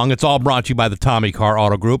weekend long. It's all brought to you by the Tommy Carr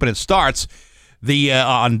Auto Group, and it starts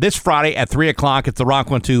on this Friday at 3 o'clock. It's the Rock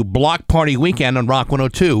 102 Block Party Weekend on Rock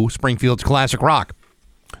 102, Springfield's Classic Rock.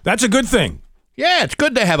 That's a good thing. Yeah, it's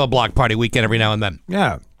good to have a block party weekend every now and then.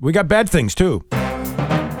 Yeah. We got bad things, too.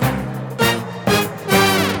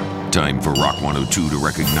 Time for Rock 102 to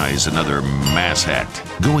recognize another mass hat,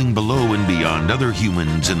 going below and beyond other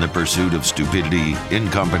humans in the pursuit of stupidity,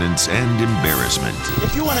 incompetence, and embarrassment.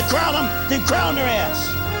 If you want to crown them, then crown their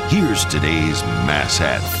ass. Here's today's mass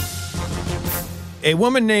hat. A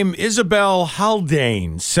woman named Isabel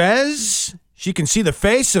Haldane says she can see the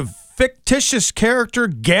face of fictitious character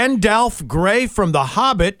Gandalf Grey from The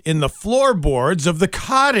Hobbit in the floorboards of the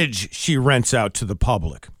cottage she rents out to the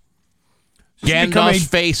public. Gandalf's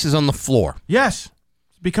face is on the floor. Yes.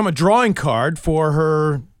 It's become a drawing card for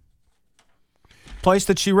her place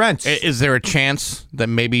that she rents. Is there a chance that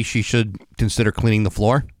maybe she should consider cleaning the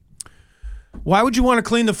floor? Why would you want to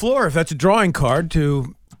clean the floor if that's a drawing card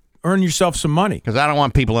to earn yourself some money? Because I don't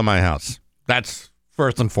want people in my house. That's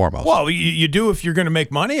first and foremost. Well, you do if you're going to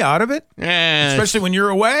make money out of it, especially when you're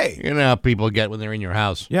away. You know how people get when they're in your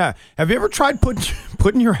house. Yeah. Have you ever tried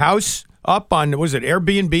putting your house up on, was it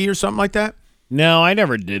Airbnb or something like that? No, I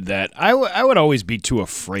never did that. I would always be too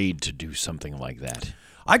afraid to do something like that.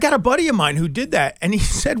 I got a buddy of mine who did that, and he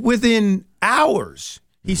said within hours,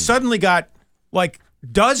 he suddenly got like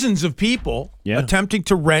dozens of people attempting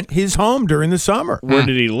to rent his home during the summer. Where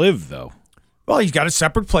did he live, though? Well, he's got a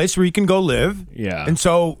separate place where he can go live. Yeah. And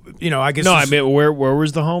so, I guess... No, I mean, where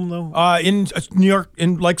was the home, though? In New York,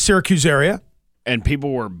 in like Syracuse area. And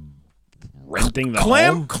people were renting the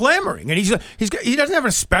home? Clamoring. And he doesn't have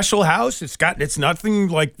a special house. It's nothing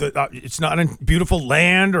like it's not in beautiful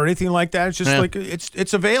land or anything like that. It's just like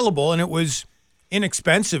it's available, and it was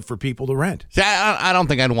inexpensive for people to rent. See, I don't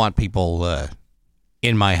think I'd want people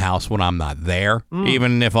in my house when I'm not there,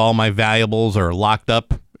 even if all my valuables are locked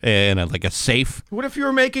up in a safe. What if you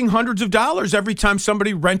were making hundreds of dollars every time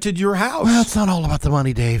somebody rented your house? Well, it's not all about the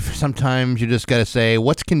money, Dave. Sometimes you just got to say,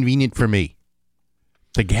 what's convenient for me?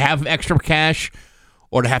 To have extra cash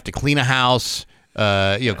or to have to clean a house,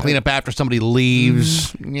 clean up after somebody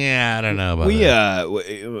leaves. Yeah, I don't know about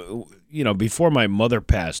that. Before my mother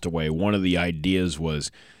passed away, one of the ideas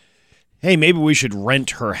was, hey, maybe we should rent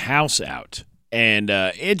her house out. And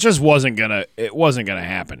it just wasn't gonna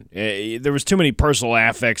happen. There was too many personal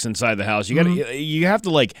affects inside the house. You have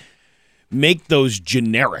to make those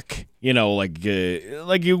generic. Like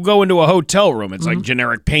you go into a hotel room, it's like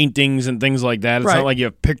generic paintings and things like that. It's not like you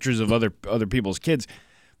have pictures of other people's kids.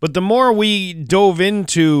 But the more we dove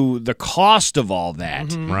into the cost of all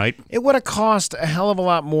that, right, it would have cost a hell of a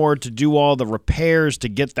lot more to do all the repairs to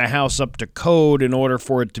get the house up to code in order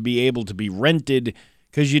for it to be able to be rented.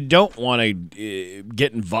 Because you don't want to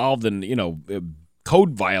get involved in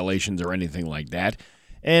code violations or anything like that,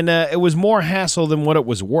 and it was more hassle than what it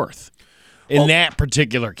was worth in that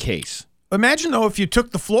particular case. Imagine, though, if you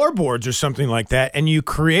took the floorboards or something like that and you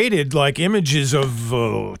created, like, images of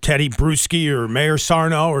Teddy Bruschi or Mayor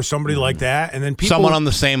Sarno or somebody like that, and then people... Someone on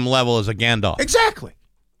the same level as a Gandalf. Exactly.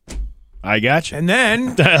 I got you. And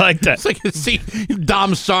then... I like that. It's like, see,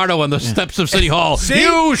 Dom Sarno on the steps of City Hall. See?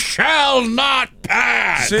 You shall not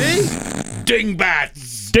pass. See?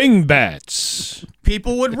 Dingbats. Dingbats.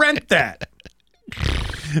 People would rent that.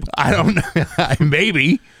 I don't know.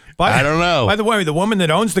 Maybe. I don't know. By the way, the woman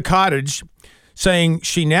that owns the cottage saying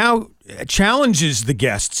she now challenges the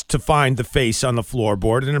guests to find the face on the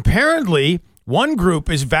floorboard, and apparently one group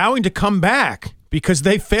is vowing to come back because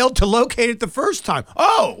they failed to locate it the first time.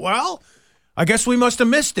 Oh, well, I guess we must have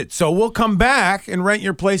missed it. So we'll come back and rent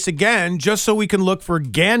your place again just so we can look for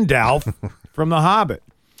Gandalf from The Hobbit.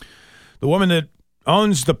 The woman that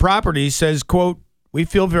owns the property says, quote, "We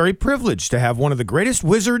feel very privileged to have one of the greatest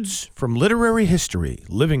wizards from literary history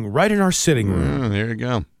living right in our sitting room." There you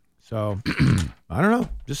go. So, I don't know.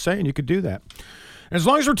 Just saying you could do that. And as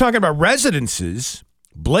long as we're talking about residences,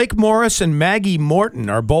 Blake Morris and Maggie Morton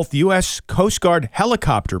are both U.S. Coast Guard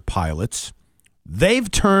helicopter pilots. They've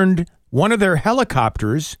turned one of their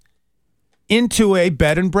helicopters into a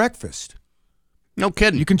bed and breakfast. No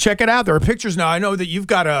kidding. You can check it out. There are pictures now. I know that you've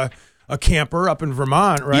got a camper up in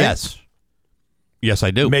Vermont, right? Yes. Yes,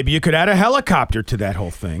 I do. Maybe you could add a helicopter to that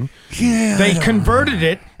whole thing. Yeah. They converted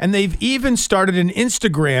it, and they've even started an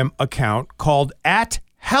Instagram account called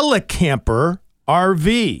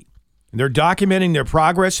 @HelicamperRV. And they're documenting their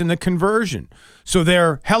progress in the conversion. So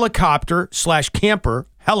their helicopter/camper,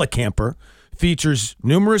 Helicamper, features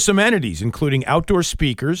numerous amenities, including outdoor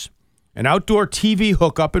speakers, an outdoor TV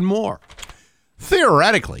hookup, and more.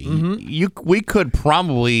 Theoretically, we could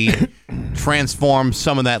probably transform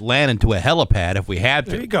some of that land into a helipad if we had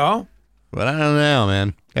to. There you go. But I don't know,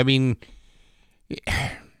 man. I mean,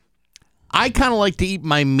 I kind of like to eat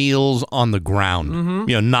my meals on the ground,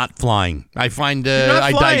 not flying. I find not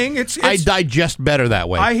flying. I digest better that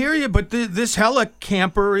way. I hear you, but this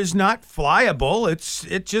Helicamper is not flyable.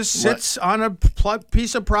 It just sits on a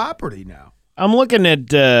piece of property now. I'm looking at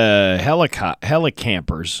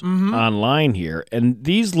helicampers online here, and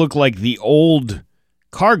these look like the old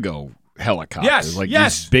cargo helicopters. Yes, like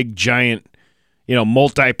yes. these big, giant,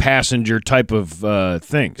 multi-passenger type of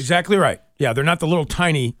things. Exactly right. Yeah, they're not the little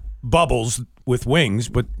tiny bubbles with wings,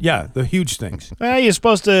 but yeah, the huge things. Well, you're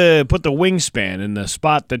supposed to put the wingspan in the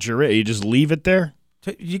spot that you're in. You just leave it there?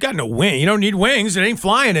 You got no wing. You don't need wings. It ain't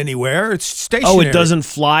flying anywhere. It's stationary. Oh, it doesn't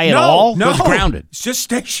fly at all? No, it's grounded. It's just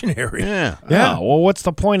stationary. Yeah. Oh, well, what's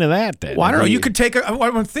the point of that then? Well, I don't know. You could take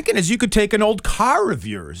what I'm thinking is you could take an old car of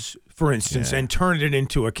yours, for instance, and turn it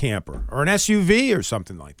into a camper or an SUV or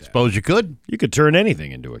something like that. Suppose you could. You could turn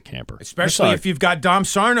anything into a camper. Especially if you've got Dom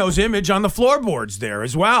Sarno's image on the floorboards there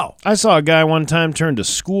as well. I saw a guy one time turn a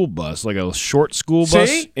school bus, like a short school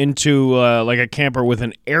bus, into like a camper with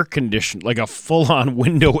an air conditioner, like a full-on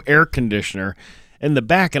window air conditioner in the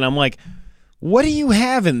back. And I'm like, what do you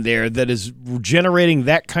have in there that is generating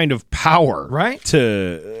that kind of power? Right.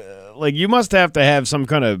 Like, you must have to have some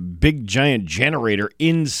kind of big, giant generator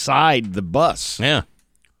inside the bus. Yeah.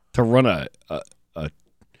 To run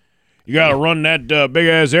you got to run that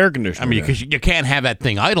big-ass air conditioner. I mean, because you can't have that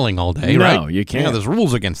thing idling all day, No, right? you can't. Yeah, there's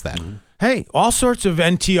rules against that. Hey, all sorts of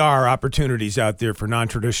NTR opportunities out there for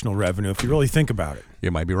non-traditional revenue, if you really think about it. You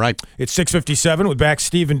might be right. It's 6:57 with back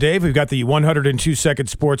Steve and Dave. We've got the 102-second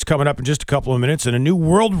sports coming up in just a couple of minutes and a new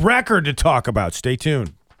world record to talk about. Stay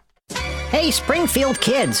tuned. Hey, Springfield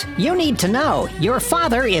kids, you need to know your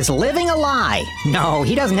father is living a lie. No,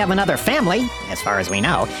 he doesn't have another family, as far as we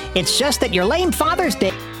know. It's just that your lame Father's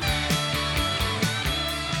Day...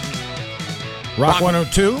 Rock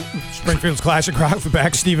 102, Springfield's Classic Rock for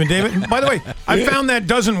back Steve and David. And by the way, I found that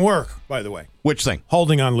doesn't work, by the way. Which thing?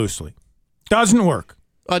 Holding on loosely. Doesn't work.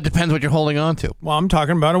 It depends what you're holding on to. Well, I'm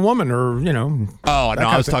talking about a woman or, Oh, no,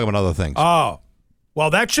 I was talking about other things. Oh. Well,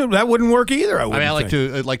 that wouldn't work either. I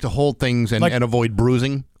like to hold things and avoid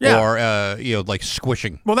bruising or like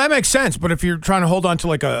squishing. Well, that makes sense. But if you're trying to hold on to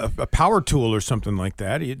like a power tool or something like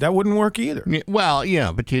that, that wouldn't work either. Well,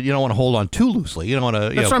 yeah, but you don't want to hold on too loosely. You don't want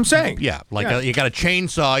to. That's what I'm saying. Yeah, you got a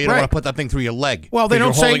chainsaw. You don't want to put that thing through your leg. Well, they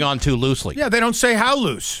don't you're holding on too loosely. Yeah, they don't say how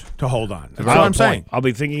loose to hold on. That's what I'm saying. I'll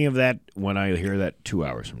be thinking of that when I hear that 2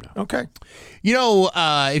 hours from now. Okay.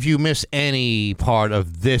 If you miss any part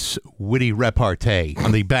of this witty repartee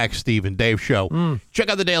on the Back Steve and Dave show, check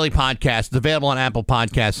out the daily podcast. It's available on Apple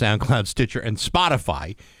Podcasts, SoundCloud, Stitcher, and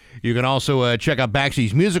Spotify. You can also check out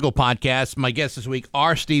Baxy's musical podcast. My guest this week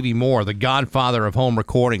are Stevie Moore, the godfather of home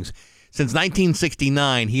recordings. Since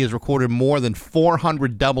 1969, he has recorded more than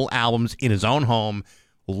 400 double albums in his own home,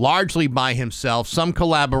 largely by himself, some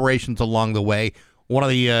collaborations along the way. One of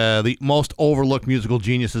the most overlooked musical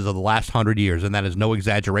geniuses of the last 100 years, and that is no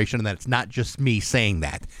exaggeration, and that's not just me saying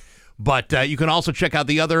that. But you can also check out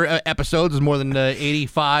the other episodes. There's more than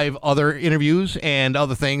 85 other interviews and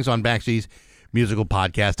other things on Backseat's musical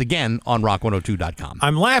podcast, again, on rock102.com.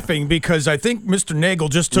 I'm laughing because I think Mr. Nagel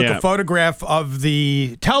just took a photograph of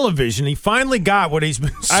the television. He finally got what he's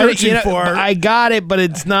been searching for. I got it, but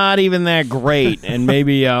it's not even that great, and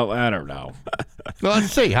maybe I don't know. Well,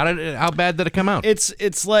 let's see. How bad did it come out?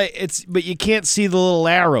 But you can't see the little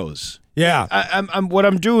arrows. Yeah. What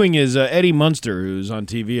I'm doing is Eddie Munster, who's on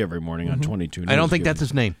TV every morning on 22 News. I don't think that's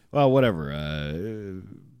his name. Well, whatever.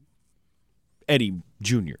 Eddie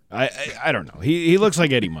Jr. I don't know. He looks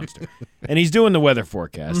like Eddie Munster. And he's doing the weather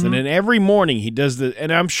forecast. And then every morning he does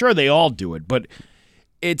and I'm sure they all do it, but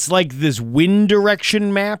it's like this wind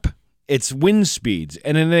direction map. It's wind speeds.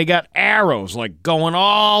 And then they got arrows like going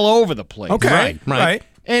all over the place. Okay. Right.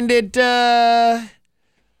 And it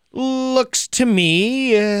looks to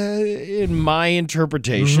me, in my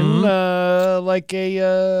interpretation, like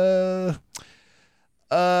a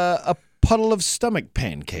puddle of stomach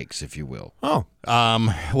pancakes, if you will. Oh.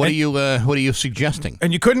 What are you suggesting?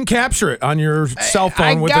 And you couldn't capture it on your cell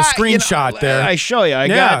phone with a screenshot there. I show you. I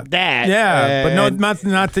got that. Yeah, but no, not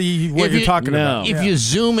what you're talking about. If you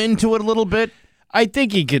zoom into it a little bit, I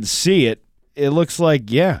think you can see it. It looks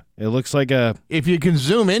like a. If you can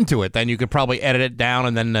zoom into it, then you could probably edit it down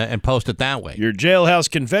and then and post it that way. Your jailhouse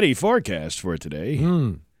confetti forecast for today.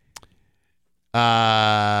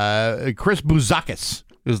 Chris Bouzakis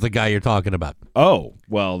is the guy you're talking about. Oh,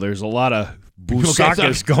 well, there's a lot of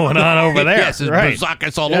Bouzakis going on over there. Yes, there's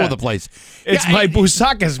Bouzakis all over the place. It's my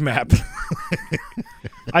Bouzakis map.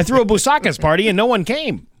 I threw a Bouzakis party and no one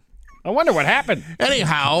came. I wonder what happened.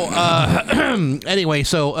 Anyhow, anyway,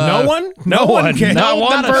 so no one came. Not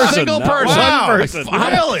one person. Not a single person. Wow. One person.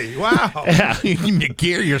 Really? Wow. You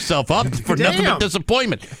gear yourself up for nothing but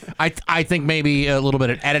disappointment. I think maybe a little bit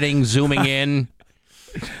of editing, zooming in.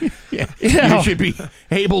 You should be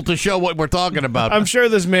able to show what we're talking about. I'm sure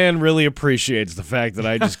this man really appreciates the fact that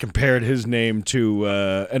I just compared his name to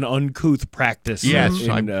an uncouth practice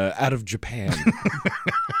out of Japan.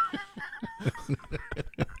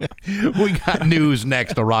 We got news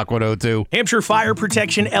next to Rock 102. Hampshire Fire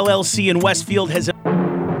Protection LLC in Westfield has...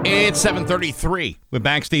 It's 7:33. We're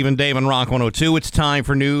back, Steve and Dave on Rock 102. It's time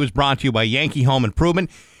for news brought to you by Yankee Home Improvement.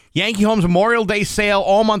 Yankee Home's Memorial Day sale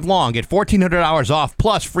all month long. Get $1,400 off,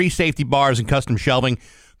 plus free safety bars and custom shelving.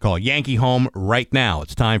 Call Yankee Home right now.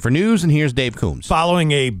 It's time for news, and here's Dave Coombs.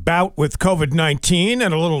 Following a bout with COVID-19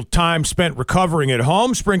 and a little time spent recovering at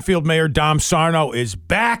home, Springfield Mayor Dom Sarno is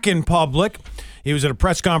back in public. He was at a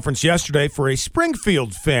press conference yesterday for a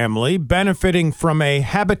Springfield family benefiting from a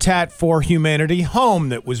Habitat for Humanity home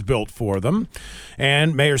that was built for them.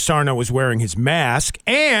 And Mayor Sarno was wearing his mask,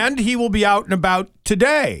 and he will be out and about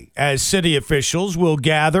today as city officials will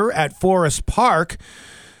gather at Forest Park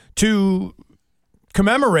to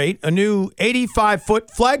commemorate a new 85-foot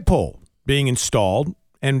flagpole being installed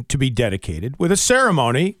and to be dedicated with a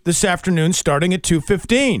ceremony this afternoon starting at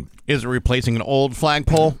 2:15. Is it replacing an old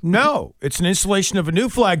flagpole? No, it's an installation of a new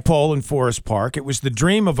flagpole in Forest Park. It was the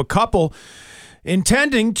dream of a couple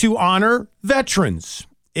intending to honor veterans.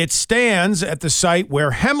 It stands at the site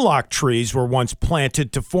where hemlock trees were once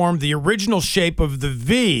planted to form the original shape of the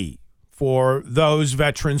V for those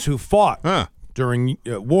veterans who fought during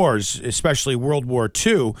wars, especially World War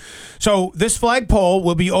II. So this flagpole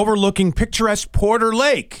will be overlooking picturesque Porter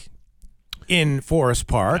Lake in Forest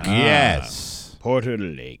Park. Yes. Porter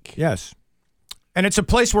Lake. Yes. And it's a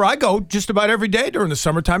place where I go just about every day during the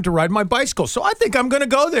summertime to ride my bicycle. So I think I'm going to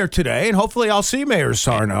go there today, and hopefully I'll see Mayor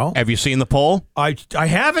Sarno. Have you seen the pole? I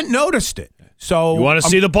haven't noticed it. So you want to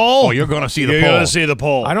see the pole? Oh, you're going to see the pole. You're going to see the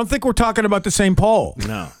pole. I don't think we're talking about the same pole.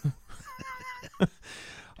 No.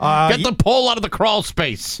 Get the pole out of the crawl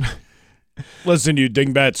space. Listen, you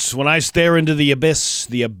dingbats. When I stare into the abyss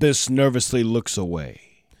nervously looks away.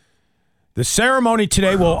 The ceremony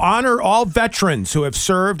today will honor all veterans who have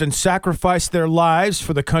served and sacrificed their lives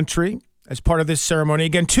for the country as part of this ceremony.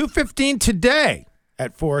 Again, 2:15 today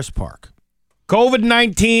at Forest Park.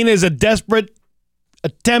 COVID-19 is a desperate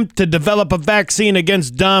attempt to develop a vaccine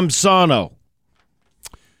against Dom Sarno.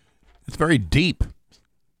 It's very deep,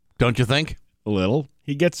 don't you think? A little.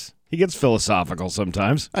 He gets philosophical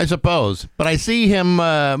sometimes, I suppose. But I see him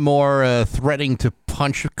more threatening to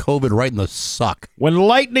punch COVID right in the suck. When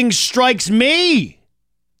lightning strikes me,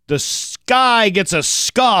 the sky gets a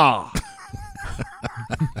scar.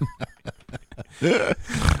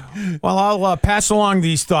 Well, I'll pass along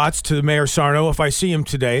these thoughts to Mayor Sarno if I see him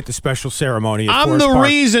today at the special ceremony at I'm Forest the Park.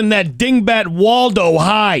 reason that dingbat Waldo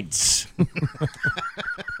hides.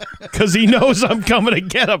 Because he knows I'm coming to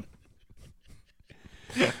get him.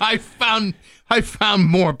 I found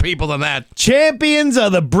more people than that. Champions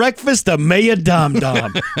of the breakfast of Mayor Dom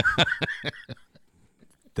Dom.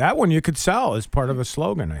 That one you could sell as part of a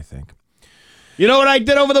slogan, I think. You know what I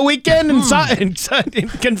did over the weekend in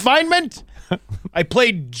confinement? I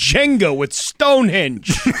played Jenga with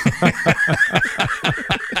Stonehenge.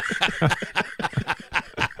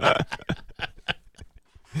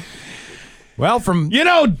 Well, from... You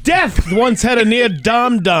know, Death once had a near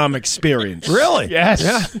Dom experience. Really? Yes.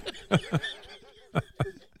 Yeah.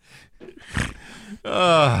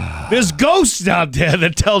 There's ghosts out there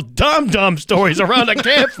that tell Dom stories around a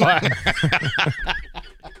campfire.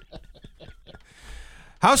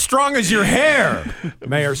 How strong is your hair,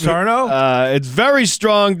 Mayor Sarno? It's very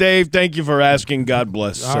strong, Dave. Thank you for asking. God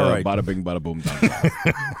bless. All right. Bada bing, bada boom.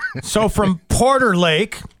 So from Porter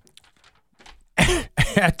Lake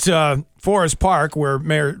at Forest Park, where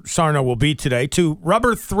Mayor Sarno will be today, to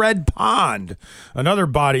Rubber Thread Pond, another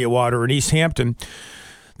body of water in East Hampton.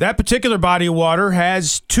 That particular body of water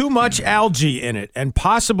has too much algae in it and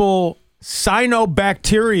possible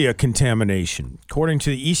cyanobacteria contamination. According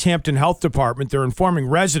to the East Hampton Health Department, they're informing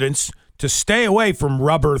residents to stay away from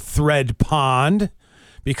Rubber Thread Pond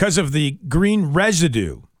because of the green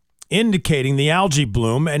residue indicating the algae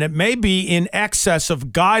bloom, and it may be in excess of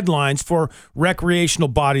guidelines for recreational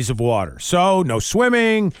bodies of water. So no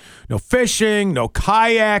swimming, no fishing, no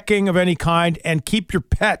kayaking of any kind, and keep your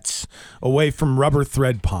pets away from Rubber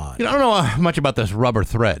Thread Pond. You know, I don't know much about this rubber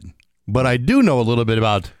thread, but I do know a little bit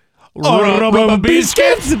about Rubber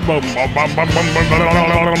biscuits.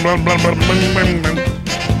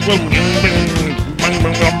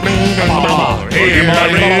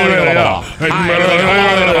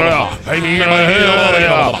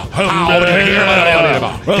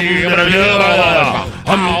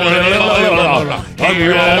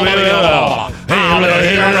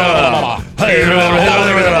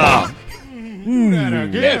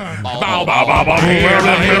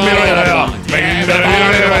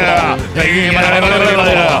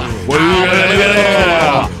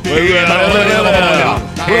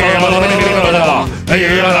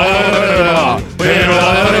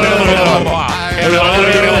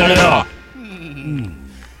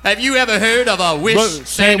 Have you ever heard of a wish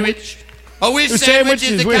sandwich? A wish sandwich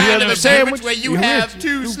is the kind of a sandwich where you have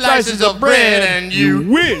two slices of bread and you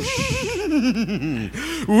wish.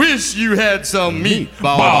 Wish you had some meat.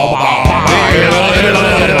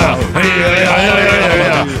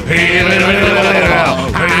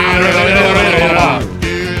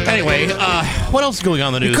 Anyway, what else is going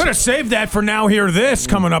on in the You news? could have saved that for Now Hear This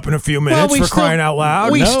coming up in a few minutes for crying out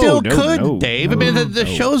loud. We still could, Dave. I mean, the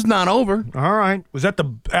show's not over. All right. Was that the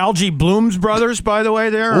Algae Blooms brothers, by the way,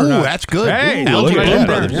 there? Ooh, that's good. Hey, Ooh, Algae look at Bloom that.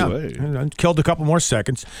 brothers. Yeah. Killed a couple more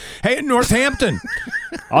seconds. Hey, in Northampton.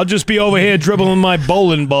 I'll just be over here dribbling my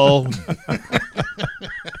bowling ball.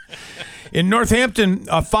 In Northampton,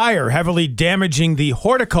 a fire heavily damaging the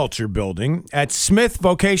horticulture building at Smith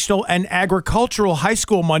Vocational and Agricultural High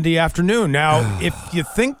School Monday afternoon. Now, if you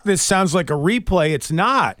think this sounds like a replay, it's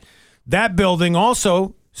not. That building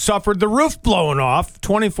also suffered the roof blowing off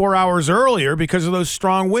 24 hours earlier because of those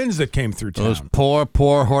strong winds that came through town. Those poor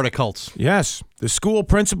horticults. Yes. The school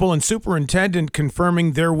principal and superintendent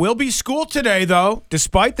confirming there will be school today, though,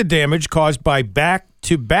 despite the damage caused by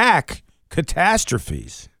back-to-back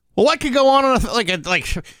catastrophes. Well, what could go on like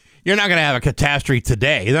you're not going to have a catastrophe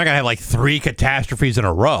today. You're not going to have like 3 catastrophes in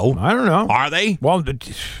a row. I don't know. Are they? Well,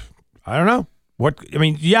 I don't know.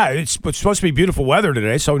 It's supposed to be beautiful weather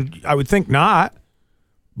today, so I would think not.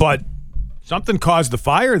 But something caused the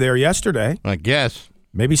fire there yesterday. I guess.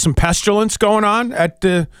 Maybe some pestilence going on at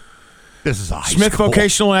this is a Smith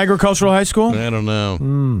Vocational and Agricultural High School? I don't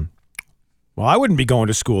know. Well, I wouldn't be going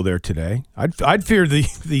to school there today. I'd fear the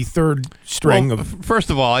third string of... First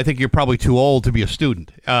of all, I think you're probably too old to be a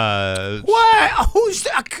student. Why?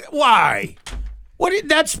 Why?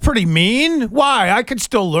 That's pretty mean. Why? I could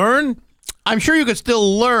still learn. I'm sure you could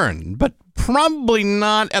still learn, but probably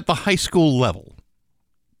not at the high school level.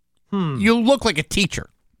 You look like a teacher.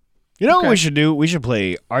 You know what we should do? We should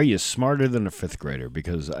play Are You Smarter Than a Fifth Grader?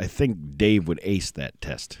 Because I think Dave would ace that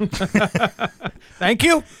test. Thank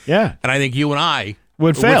you. Yeah. And I think you and I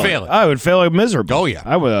would fail it. I would fail it miserably. Oh, yeah.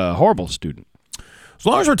 I was a horrible student. As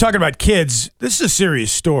long as we're talking about kids, this is a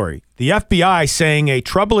serious story. The FBI saying a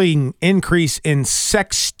troubling increase in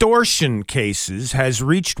sextortion cases has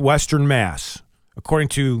reached Western Mass. According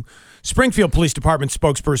to Springfield Police Department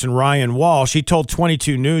spokesperson Ryan Walsh, he told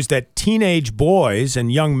 22 News that teenage boys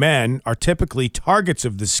and young men are typically targets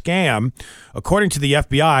of the scam. According to the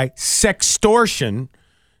FBI, sextortion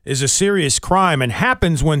is a serious crime and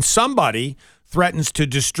happens when somebody threatens to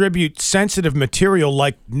distribute sensitive material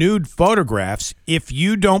like nude photographs if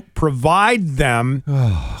you don't provide them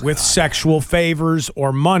with sexual favors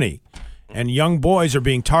or money. And young boys are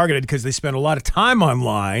being targeted because they spend a lot of time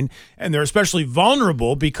online, and they're especially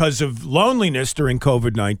vulnerable because of loneliness during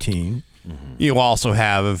COVID-19. You also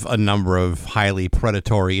have a number of highly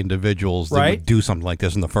predatory individuals that would do something like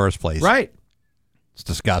this in the first place. Right. It's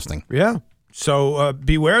disgusting. Yeah. So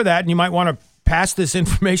beware of that, and you might want to pass this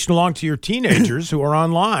information along to your teenagers who are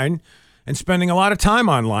online and spending a lot of time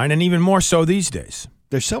online, and even more so these days.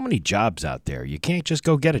 There's so many jobs out there. You can't just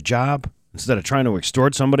go get a job instead of trying to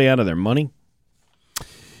extort somebody out of their money.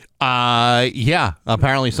 Yeah.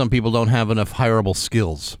 Apparently some people don't have enough hireable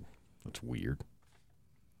skills. That's weird.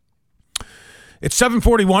 It's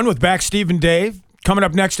 7:41 with Back Steve and Dave. Coming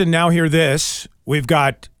up next, and Now Hear This, we've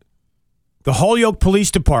got the Holyoke Police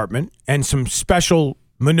Department and some special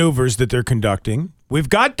maneuvers that they're conducting. We've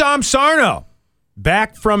got Dom Sarno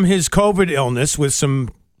back from his COVID illness with some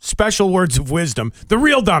special words of wisdom. The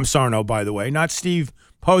real Dom Sarno, by the way, not Steve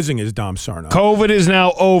posing as Dom Sarno. COVID is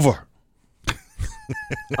now over.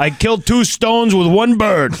 I killed 2 stones with 1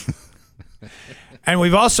 bird. And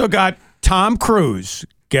we've also got Tom Cruise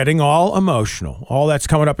getting all emotional. All that's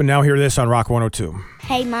coming up, and Now Hear This on Rock 102.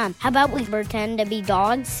 Hey, Mom, how about we pretend to be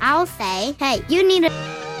dogs? I'll say, hey, you need a...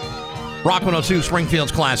 Rock 102,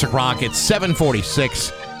 Springfield's Classic Rock. It's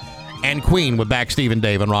 7:46. And Queen with Back Steve and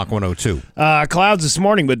Dave on Rock 102. Clouds this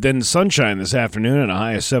morning, but then sunshine this afternoon and a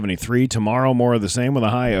high of 73. Tomorrow, more of the same with a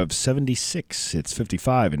high of 76. It's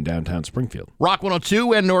 55 in downtown Springfield. Rock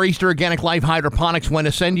 102 and Nor'easter Organic Life Hydroponics want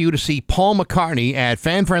to send you to see Paul McCartney at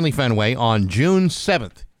Fan Friendly Fenway on June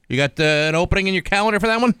 7th. You got an opening in your calendar for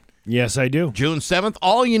that one? Yes, I do. June 7th.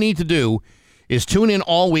 All you need to do is tune in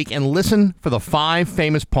all week and listen for the 5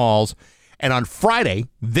 famous Pauls. And on Friday,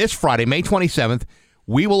 this Friday, May 27th,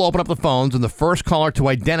 we will open up the phones, and the first caller to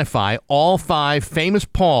identify all 5 famous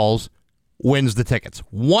Pauls wins the tickets.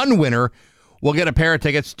 One winner will get a pair of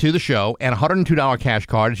tickets to the show and a $102 cash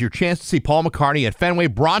card. It's your chance to see Paul McCartney at Fenway,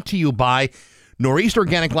 brought to you by Nor'easter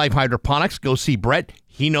Organic Life Hydroponics. Go see Brett.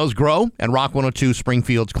 He knows Grow, and Rock 102,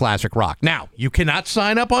 Springfield's Classic Rock. Now, you cannot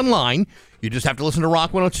sign up online. You just have to listen to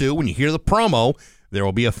Rock 102. When you hear the promo, there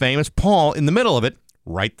will be a famous Paul in the middle of it.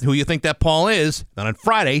 Write who you think that Paul is. Then on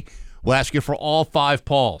Friday, we'll ask you for all 5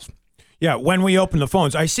 Pauls. Yeah, when we open the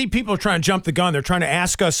phones. I see people trying to jump the gun. They're trying to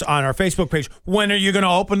ask us on our Facebook page, when are you going to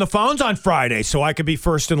open the phones on Friday so I could be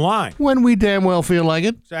first in line? When we damn well feel like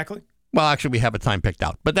it. Exactly. Well, actually, we have a time picked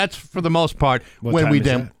out. But that's, for the most part, What when time we is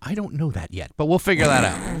damn... that? I don't know that yet, but we'll figure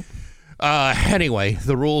that out. Anyway,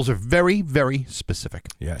 the rules are very, very specific.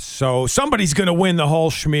 Yes, so somebody's going to win the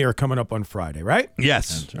whole schmear coming up on Friday, right?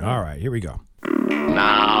 Yes. All right, here we go.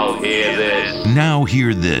 Now hear this. Now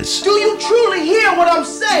hear this. Do you truly hear what I'm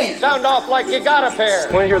saying? Sound off like you got a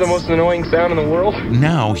pair. Want to hear the most annoying sound in the world?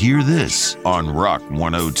 Now hear this on Rock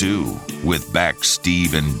 102 with Back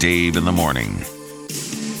Steve and Dave in the morning.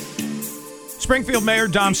 Springfield Mayor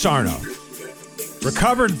Dom Sarno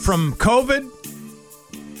recovered from COVID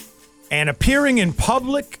and appearing in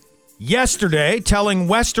public yesterday, telling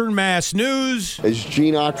Western Mass News. As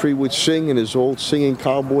Gene Autry would sing in his old singing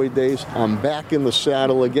cowboy days, I'm back in the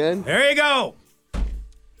saddle again. There you go.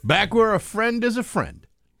 Back where a friend is a friend.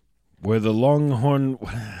 Where the Longhorn...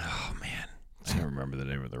 Oh, man. I don't remember the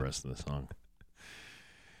name of the rest of the song.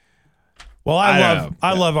 Well,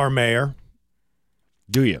 I love our mayor.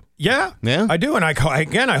 Do you? Yeah, I do, and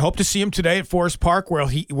I hope to see him today at Forest Park, where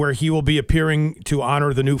he will be appearing to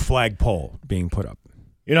honor the new flagpole being put up.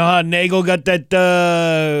 You know how Nagel got that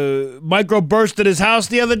microburst at his house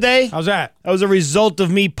the other day? How's that? That was a result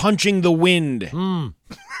of me punching the wind.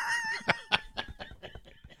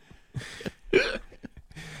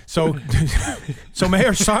 So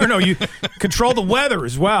Mayor Sarno, you control the weather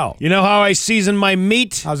as well. You know how I season my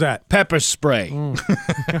meat? How's that? Pepper spray.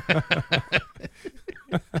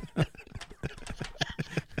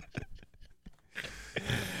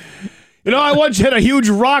 You know, I once hit a huge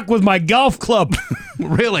rock with my golf club.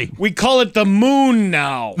 Really? We call it the moon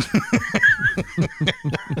now.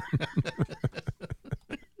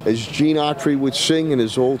 As Gene Autry would sing in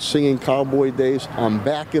his old singing cowboy days, I'm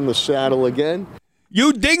back in the saddle again.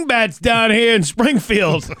 You dingbats down here in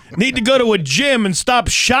Springfield need to go to a gym and stop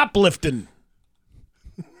shoplifting.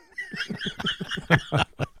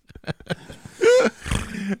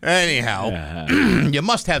 Anyhow, you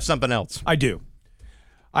must have something else. I do.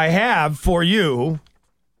 I have for you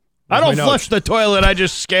I don't flush the toilet. I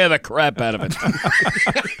just scare the crap out of it.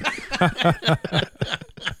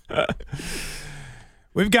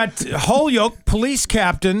 We've got Holyoke Police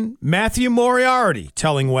Captain Matthew Moriarty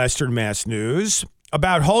telling Western Mass News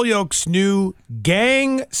about Holyoke's new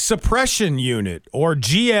Gang Suppression Unit, or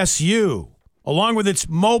GSU, along with its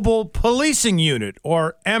Mobile Policing Unit,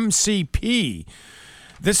 or MCP.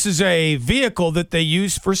 This is a vehicle that they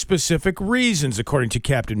use for specific reasons, according to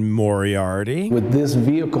Captain Moriarty. With this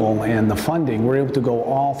vehicle and the funding, we're able to go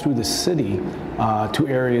all through the city to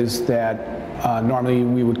areas that normally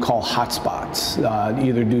we would call hotspots,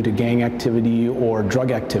 either due to gang activity or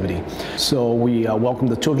drug activity. So we welcome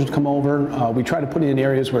the children to come over. We try to put it in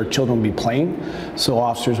areas where children will be playing, so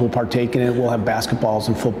officers will partake in it. We'll have basketballs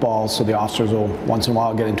and footballs, so the officers will once in a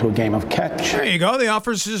while get into a game of catch. There you go. The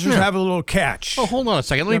officers have a little catch. Oh, hold on a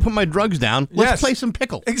second. Let me put my drugs down. Let's play some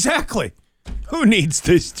pickle. Exactly. Who needs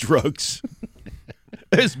these drugs?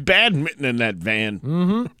 There's badminton in that van.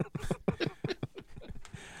 Mm-hmm.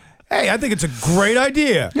 Hey, I think it's a great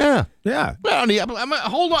idea. Yeah. Yeah. Well,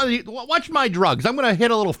 hold on. Watch my drugs. I'm going to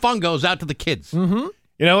hit a little fungos out to the kids. Mm-hmm.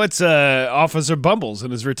 You know, it's Officer Bumbles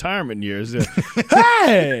in his retirement years.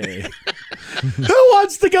 Hey! Who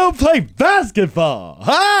wants to go play basketball?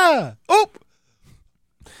 Huh? Oh!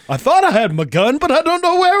 I thought I had my gun, but I don't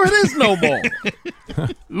know where it is no more.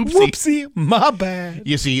 Whoopsie, my bad.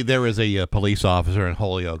 You see, there was a police officer in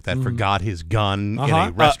Holyoke that forgot his gun in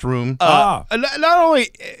a restroom. Not only,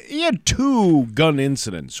 he had 2 gun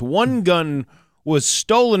incidents. One gun was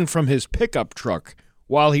stolen from his pickup truck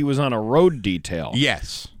while he was on a road detail.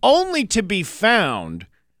 Yes. Only to be found,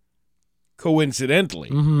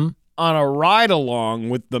 coincidentally, on a ride-along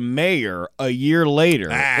with the mayor a year later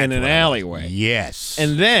in an alleyway. Yes.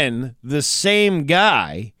 And then the same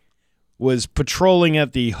guy was patrolling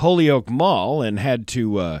at the Holyoke Mall and had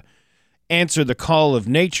to answer the call of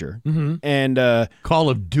nature. And Call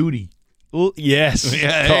of Duty. Yes.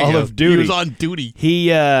 Yeah, Call of Duty. He was on duty.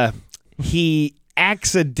 He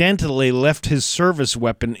accidentally left his service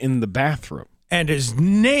weapon in the bathroom. And his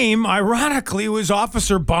name, ironically, was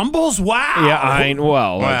Officer Bumbles? Wow. Yeah,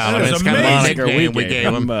 that's kind of a moniker we we gave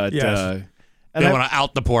him. But, Yes. They want to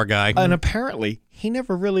out the poor guy. And apparently, he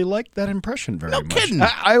never really liked that impression very much. No kidding.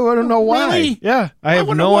 I don't know why. Really? Yeah, I have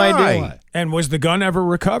no idea why. And was the gun ever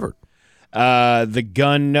recovered? The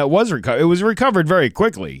gun was recovered. It was recovered very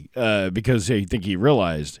quickly because I think he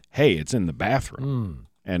realized, hey, it's in the bathroom.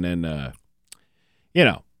 And then,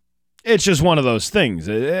 it's just one of those things.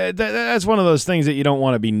 That's one of those things that you don't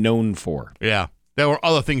want to be known for. Yeah. There were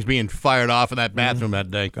other things being fired off in that bathroom that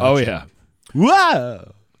day. Oh, yeah.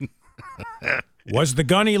 Whoa! Was the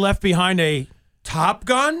gun he left behind a Top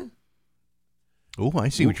Gun? Oh, I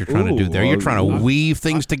see what you're trying to do there. You're trying to weave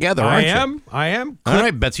things together, aren't you? I am. All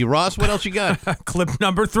right, Betsy Ross, what else you got? Clip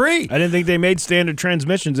number 3. I didn't think they made standard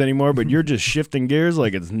transmissions anymore, but you're just shifting gears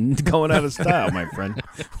like it's going out of style, my friend.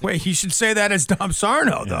 Wait, you should say that as Dom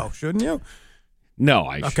Sarno, though, shouldn't you? No,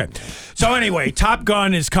 I Okay. So anyway, Top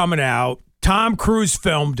Gun is coming out. Tom Cruise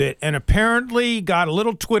filmed it and apparently got a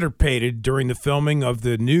little Twitter-pated during the filming of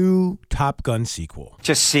the new Top Gun sequel.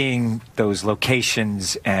 Just seeing those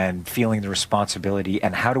locations and feeling the responsibility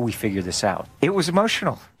and how do we figure this out? It was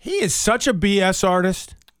emotional. He is such a BS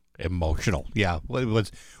artist. Emotional. Yeah. Was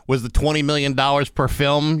the $20 million per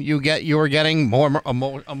film you were getting more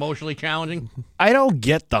emotionally challenging? I don't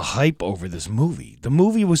get the hype over this movie. The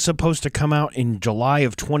movie was supposed to come out in July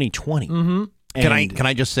of 2020. Mm-hmm. Can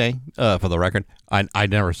I just say, for the record, I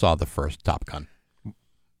never saw the first Top Gun.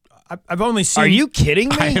 I've only seen... Are you kidding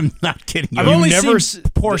me? I am not kidding you. I've only seen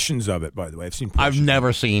portions of it, by the way. I've seen portions. I've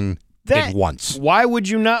never seen it once. Why would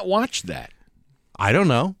you not watch that? I don't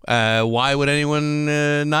know. Why would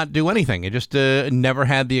anyone not do anything? It just never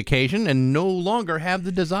had the occasion and no longer have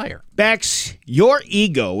the desire. Bex, your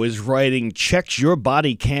ego is writing checks your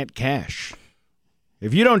body can't cash.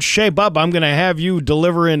 If you don't shape up, I'm going to have you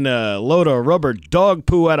delivering a load of rubber dog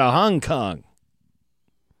poo out of Hong Kong.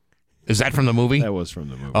 Is that from the movie? That was from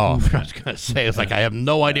the movie. Oh, I was going to say, it's like I have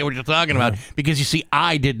no idea what you're talking about because, you see,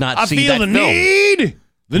 I did not see that film.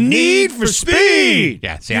 The need for speed.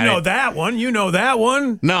 Yeah, see, you know that one. You know that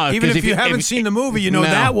one. No, even if you haven't seen the movie, you know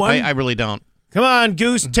that one. I really don't. Come on,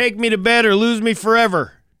 Goose, take me to bed or lose me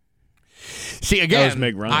forever. See, again, that was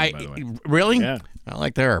Meg Ryan, by the way. Really? Yeah. I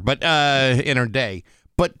liked her, but in her day.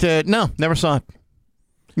 But no, never saw it.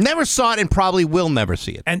 Never saw it and probably will never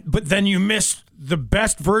see it. But then you missed the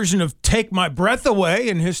best version of Take My Breath Away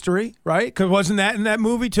in history, right? Because wasn't that in that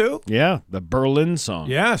movie too? Yeah, the Berlin song.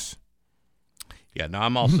 Yes. Yeah, no,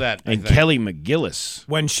 I'm all set. And Kelly McGillis.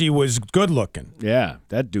 When she was good looking. Yeah,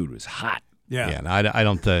 that dude was hot. Yeah. Yeah, no, I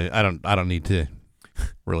don't need to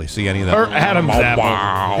really see any of that. Her Adam's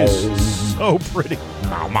apple is so pretty.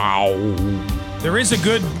 There is a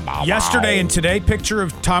good yesterday and today picture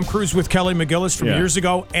of Tom Cruise with Kelly McGillis from years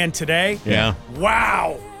ago and today. Yeah.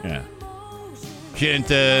 Wow. Yeah. She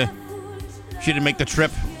didn't make the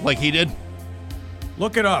trip like he did.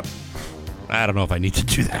 Look it up. I don't know if I need to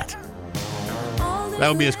do that. That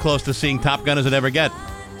would be as close to seeing Top Gun as it ever get.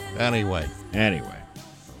 Anyway.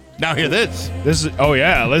 Now hear this. This is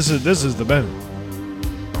this is the best.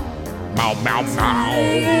 Mow, mow, mow.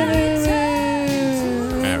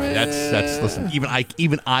 All right, that's listen.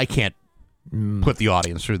 Even I can't put the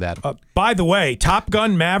audience through that. By the way, Top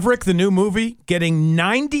Gun Maverick, the new movie, getting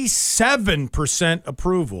 97%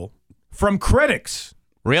 approval from critics.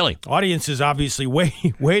 Really? Audience is obviously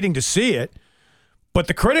waiting to see it, but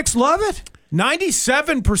the critics love it.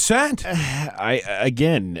 97%.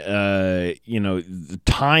 The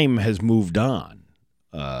time has moved on.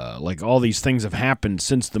 Like all these things have happened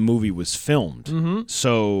since the movie was filmed. Mm-hmm.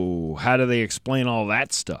 So how do they explain all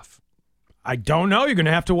that stuff? I don't know. You're going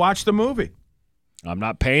to have to watch the movie. I'm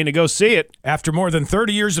not paying to go see it. After more than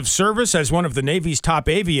 30 years of service as one of the Navy's top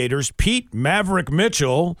aviators, Pete Maverick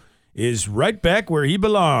Mitchell is right back where he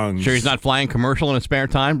belongs. Sure he's not flying commercial in his spare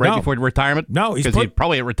time before retirement? No, he's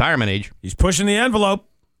probably at retirement age. He's pushing the envelope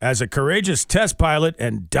as a courageous test pilot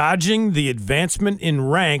and dodging the advancement in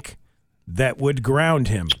rank that would ground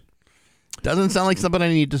him. Doesn't sound like something I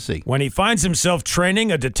need to see. When he finds himself training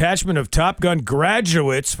a detachment of Top Gun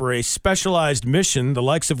graduates for a specialized mission, the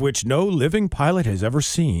likes of which no living pilot has ever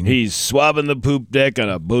seen. He's swabbing the poop deck on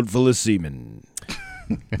a boat full of seamen.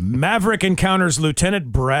 Maverick encounters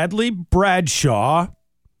Lieutenant Bradley Bradshaw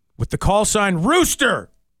with the call sign Rooster,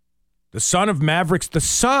 the son of Maverick's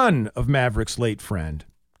late friend,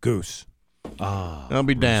 Goose. I'll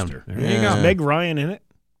be damned. There you go. Is Meg Ryan in it?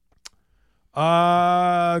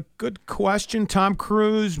 Good question. Tom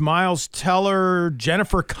Cruise, Miles Teller,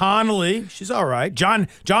 Jennifer Connelly. She's all right. John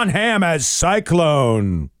Hamm as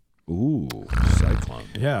Cyclone. Ooh, Cyclone.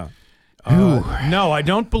 Yeah. No, I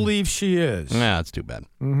don't believe she is. Nah, that's too bad.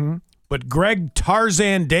 Mm-hmm. But Greg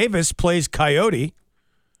Tarzan Davis plays Coyote.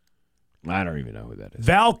 I don't even know who that is.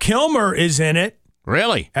 Val Kilmer is in it.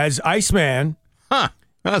 Really? As Iceman. Huh.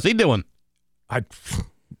 How's he doing?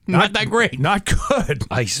 Not that great. Not good.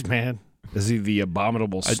 Iceman? Is he the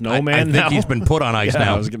abominable snowman I now? think he's been put on ice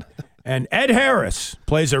now. And Ed Harris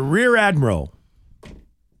plays a rear admiral.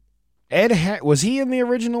 Was he in the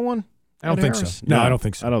original one? I don't think so. No, I don't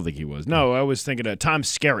think so. I don't think he was. No, I was thinking Tom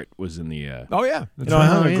Skerritt was in the... Oh, yeah.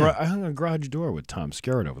 I hung a garage door with Tom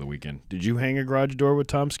Skerritt over the weekend. Did you hang a garage door with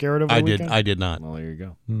Tom Skerritt over the weekend? I did not. Well, there you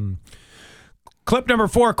go. Clip number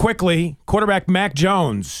 4, quickly. Quarterback Mac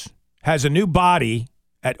Jones has a new body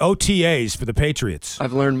at OTAs for the Patriots.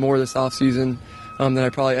 I've learned more this offseason than I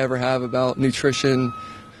probably ever have about nutrition,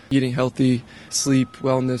 eating healthy, sleep,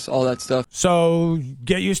 wellness, all that stuff. So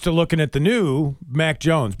get used to looking at the new Mac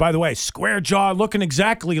Jones. By the way, square jaw, looking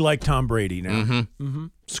exactly like Tom Brady now. Mm-hmm.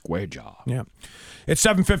 Square jaw. Yeah. It's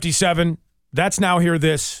 7:57. That's Now Hear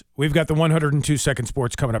This. We've got the 102-second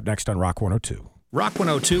sports coming up next on Rock 102. Rock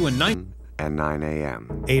 102 and 9. And 9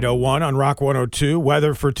 a.m. 8:01 on Rock 102.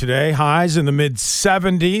 Weather for today, highs in the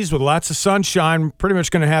mid-70s with lots of sunshine. Pretty much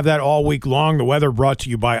going to have that all week long. The weather brought to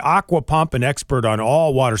you by Aqua Pump, an expert on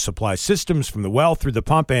all water supply systems from the well through the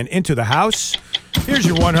pump and into the house. Here's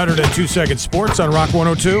your 102-second sports on Rock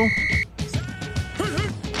 102.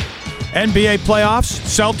 NBA playoffs,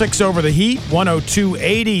 Celtics over the Heat,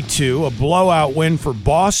 102-82, a blowout win for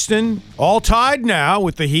Boston. All tied now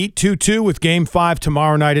with the Heat, 2-2 with Game 5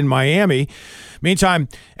 tomorrow night in Miami. Meantime,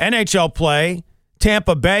 NHL play,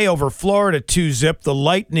 Tampa Bay over Florida 2-0, the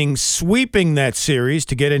Lightning sweeping that series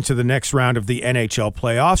to get into the next round of the NHL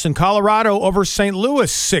playoffs, and Colorado over St.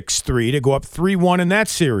 Louis 6-3 to go up 3-1 in that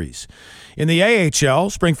series. In the AHL,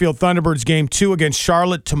 Springfield Thunderbirds Game 2 against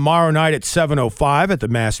Charlotte tomorrow night at 7:05 at the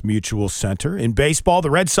Mass Mutual Center. In baseball, the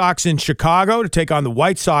Red Sox in Chicago to take on the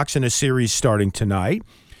White Sox in a series starting tonight.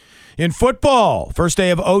 In football, first day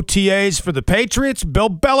of OTAs for the Patriots. Bill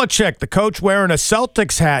Belichick, the coach, wearing a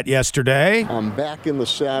Celtics hat yesterday. I'm back in the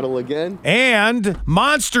saddle again. And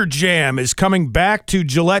Monster Jam is coming back to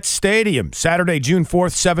Gillette Stadium. Saturday, June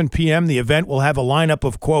 4th, 7 p.m. The event will have a lineup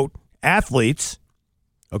of, quote, athletes,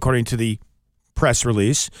 according to the press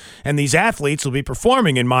release. And these athletes will be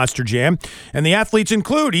performing in Monster Jam. And the athletes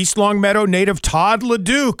include East Longmeadow native Todd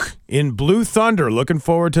LeDuc in Blue Thunder. Looking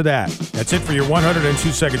forward to that. That's it for your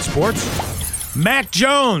 102-second sports. Mac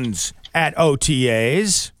Jones at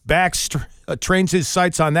OTAs. Bax trains his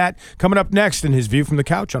sights on that. Coming up next in his View from the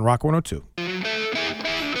Couch on Rock 102.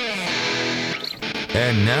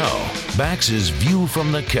 And now, Bax's View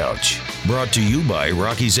from the Couch Brought to you by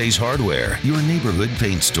Rocky's Ace Hardware, your neighborhood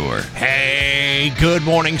paint store. Hey, good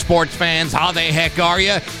morning, sports fans. How the heck are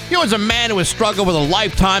you? You know, as a man who has struggled with a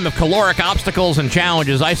lifetime of caloric obstacles and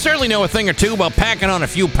challenges, I certainly know a thing or two about packing on a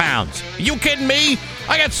few pounds. Are you kidding me?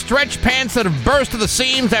 I got stretch pants that have burst to the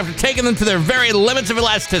seams after taking them to their very limits of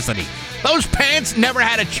elasticity. Those pants never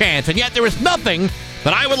had a chance, and yet there is nothing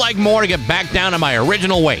that I would like more to get back down to my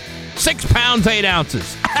original weight. 6 pounds, 8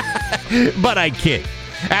 ounces. But I kid.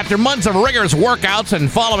 After months of rigorous workouts and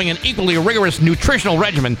following an equally rigorous nutritional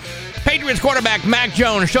regimen, Patriots quarterback Mac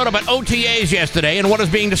Jones showed up at OTAs yesterday in what is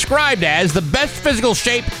being described as the best physical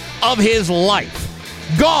shape of his life.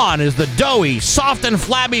 Gone is the doughy, soft and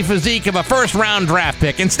flabby physique of a first-round draft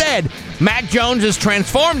pick. Instead, Mac Jones has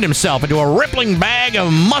transformed himself into a rippling bag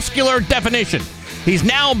of muscular definition. He's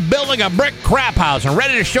now building a brick crap house and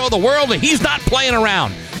ready to show the world that he's not playing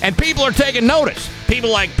around. And people are taking notice.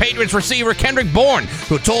 People like Patriots receiver Kendrick Bourne,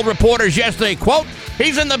 who told reporters yesterday, quote,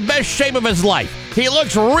 he's in the best shape of his life. He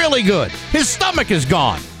looks really good. His stomach is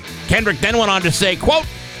gone. Kendrick then went on to say, quote,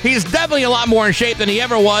 he's definitely a lot more in shape than he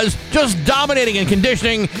ever was, just dominating in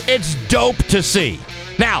conditioning. It's dope to see.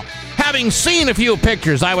 Now, having seen a few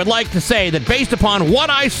pictures, I would like to say that based upon what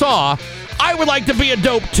I saw, I would like to be a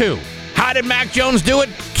dope too. How did Mac Jones do it?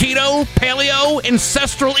 Keto, paleo,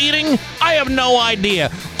 ancestral eating? I have no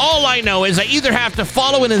idea. All I know is I either have to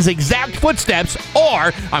follow in his exact footsteps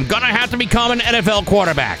or I'm going to have to become an NFL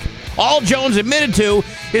quarterback. All Jones admitted to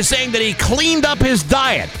is saying that he cleaned up his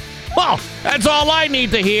diet. Well, that's all I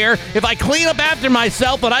need to hear. If I clean up after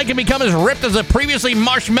myself, then I can become as ripped as a previously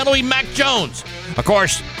marshmallowy Mac Jones. Of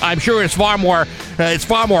course, I'm sure it's far more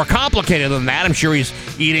complicated than that. I'm sure he's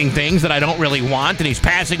eating things that I don't really want, and he's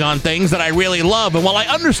passing on things that I really love. And while I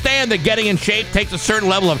understand that getting in shape takes a certain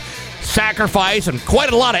level of sacrifice and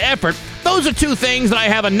quite a lot of effort, those are two things that I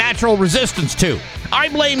have a natural resistance to. I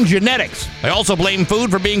blame genetics. I also blame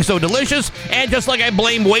food for being so delicious, and just like I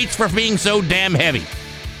blame weights for being so damn heavy.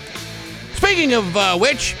 Speaking of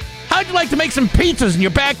which, how'd you like to make some pizzas in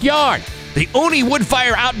your backyard? The Uni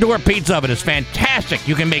Woodfire Outdoor Pizza Oven is fantastic.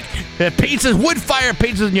 You can make wood-fire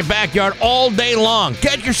pizzas in your backyard all day long.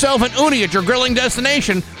 Get yourself an Uni at your grilling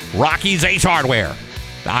destination, Rocky's Ace Hardware.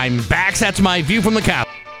 I'm Bax. That's my view from the couch.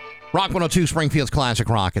 Rock 102, Springfield's Classic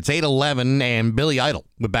Rock. It's 8:11 and Billy Idol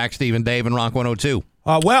with Bax, Steve, and Dave and Rock 102.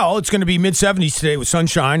 Well, it's going to be mid-70s today with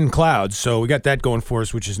sunshine and clouds, so we got that going for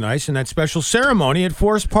us, which is nice. And that special ceremony at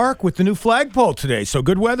Forest Park with the new flagpole today, so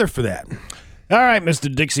good weather for that. All right,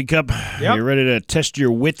 Mr. Dixie Cup. Yep. You ready to test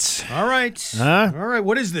your wits? All right. Huh? All right,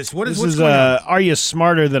 what is this? What's going on? Are you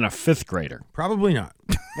smarter than a fifth grader? Probably not.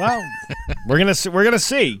 Well, we're gonna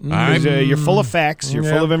see. You're full of facts. You're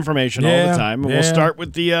full of information all the time. And we'll start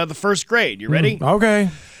with the first grade. You ready? Okay.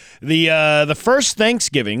 The first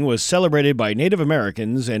Thanksgiving was celebrated by Native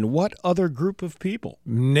Americans and what other group of people?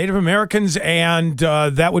 Native Americans, and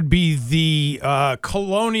that would be the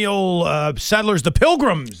colonial settlers, the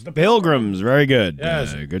Pilgrims. The Pilgrims. Very good.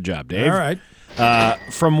 Yes. Good job, Dave. All right.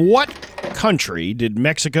 From what country did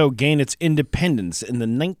Mexico gain its independence in the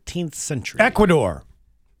 19th century? Ecuador.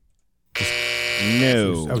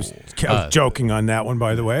 No. I was joking on that one,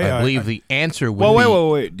 by the way. I believe the answer would be...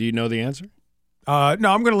 Wait. Do you know the answer? No, I'm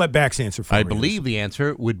going to let Bax answer for me. I believe the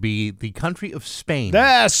answer would be the country of Spain.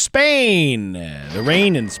 Spain. The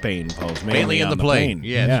rain in Spain falls mainly in on the plain.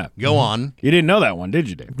 Yes. Yeah. Go on. You didn't know that one, did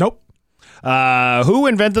you, Dave? Nope. Who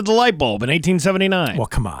invented the light bulb in 1879? Well,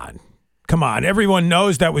 come on. Everyone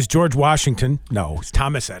knows that was George Washington. No, it's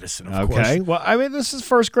Thomas Edison, of course. Okay. Well, I mean, this is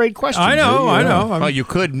first grade question. I know. Well, you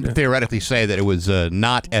could theoretically say that it was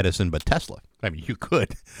not Edison, but Tesla. I mean, you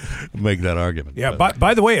could make that argument. Yeah,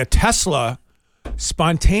 by the way, a Tesla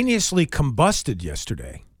spontaneously combusted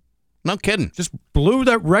yesterday. No kidding. Just blew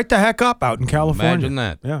that right the heck up out in California. Imagine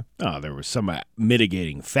that. Yeah. Oh, there was some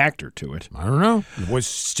mitigating factor to it. I don't know. It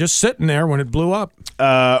was just sitting there when it blew up.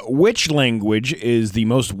 Which language is the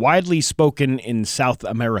most widely spoken in South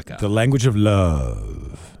America? The language of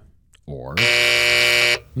love. Or?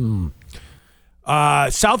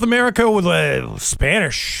 South America with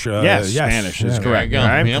Spanish. Yes, Spanish is correct.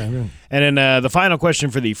 Right? Yep. And then the final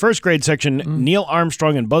question for the first grade section, Neil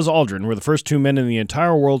Armstrong and Buzz Aldrin were the first two men in the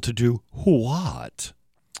entire world to do what?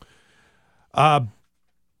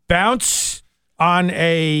 Bounce on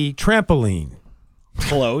a trampoline.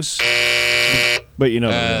 Close. But you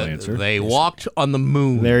know the real answer. They walked on the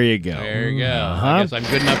moon. There you go. There you go. Uh-huh. I guess I'm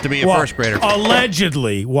good enough to be a first grader.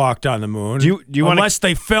 Allegedly walked on the moon. Do you unless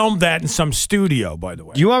they filmed that in some studio, by the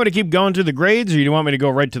way. Do you want me to keep going through the grades, or do you want me to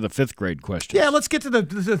go right to the 5th grade question? Yeah, let's get to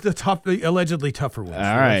the allegedly tougher ones.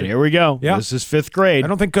 All right, here we go. Yeah. This is 5th grade. I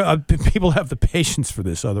don't think people have the patience for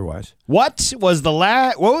this otherwise. What was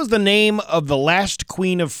the name of the last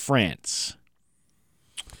queen of France?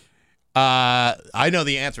 I know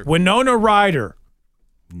the answer. Winona Ryder.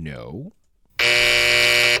 No.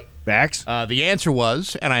 Bax? The answer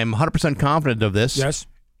was, and I am 100% confident of this. Yes.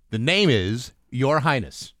 The name is Your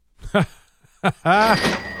Highness.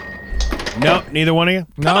 No, neither one of you?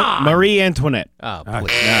 No. Marie Antoinette. Oh,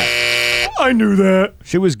 please. I knew that.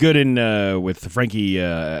 She was good in with Frankie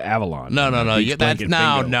Avalon. No. Beach Blanket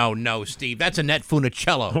Bingo. No, Steve. That's Annette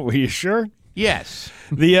Funicello. Were you sure? Yes.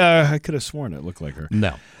 I could have sworn it looked like her.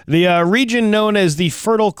 No. The region known as the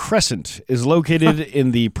Fertile Crescent is located in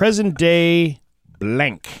the present-day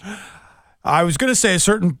blank. I was going to say a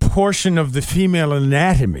certain portion of the female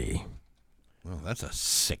anatomy. Well, that's a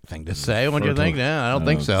sick thing to say. What do you think? No, I don't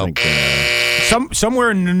think so.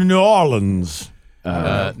 Somewhere in New Orleans.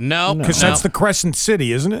 No. Because that's the Crescent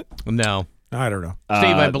City, isn't it? No. I don't know.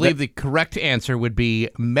 Steve, I believe the correct answer would be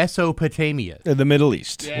Mesopotamia. The Middle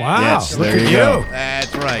East. Yeah. Wow, Yes, look there at you you. go.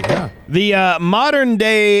 That's right. Yeah. The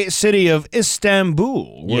modern-day city of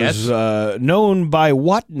Istanbul was known by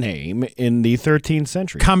what name in the 13th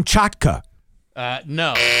century? Kamchatka.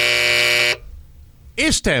 No.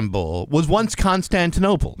 Istanbul was once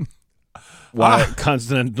Constantinople. Why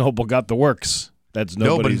Constantinople got the works. That's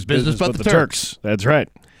nobody's business but the Turks. That's right.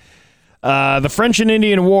 The French and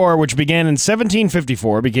Indian War, which began in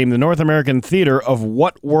 1754, became the North American theater of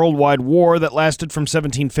what worldwide war that lasted from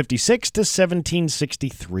 1756 to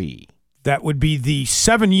 1763? That would be the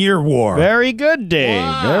 7-Year War. Very good, Dave.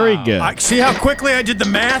 Wow. Very good. See how quickly I did the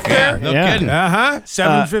math there? No kidding.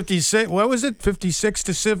 756. What was it? 56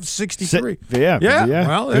 to 63. Yeah.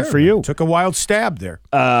 Well, good for you. Took a wild stab there.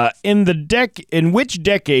 In which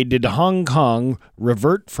decade did Hong Kong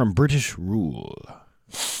revert from British rule?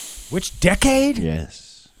 Which decade?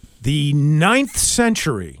 Yes. The 9th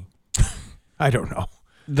century. I don't know.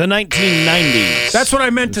 The 1990s. That's what I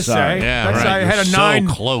meant to say. Yeah, right. I had a You're 9.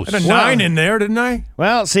 so close. Had a 9 in there, didn't I?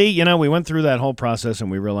 Well, see, we went through that whole process and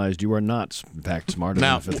we realized you are not, in fact, smarter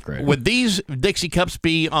Now, than the 5th grade. would these Dixie Cups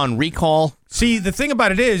be on recall? See, the thing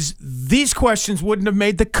about it is, these questions wouldn't have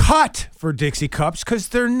made the cut for Dixie Cups because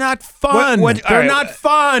they're not fun. They're not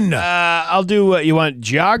fun. I'll do. You want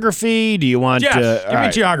geography? Do you want? Yes, give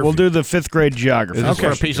me geography. We'll do the 5th grade geography. Is this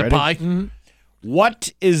for a piece of pie? Mm-hmm.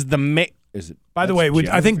 What is the Is it? By the way,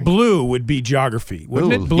 I think blue would be geography,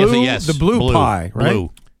 wouldn't it? Blue, yes. The blue pie, right? Blue.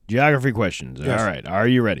 Geography questions. Yes. All right. Are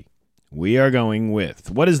you ready? We are going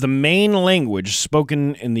with what is the main language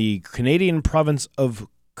spoken in the Canadian province of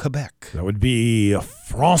Quebec? That would be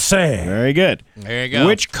Francais. Very good. There you go.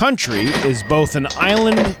 Which country is both an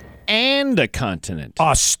island and a continent?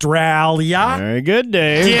 Australia. Very good,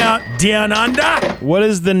 Dave. Down under. What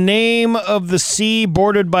is the name of the sea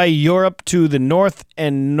bordered by Europe to the north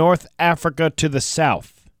and North Africa to the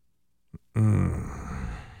south?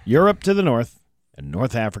 Europe to the north and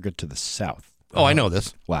North Africa to the south. Oh, I know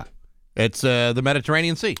this. What? It's the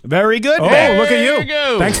Mediterranean Sea. Very good. Oh, Dave. look at you. There you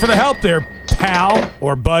go. Thanks for the help there, pal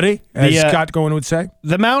or buddy, as Scott Goin would say.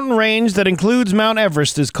 The mountain range that includes Mount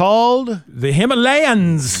Everest is called? The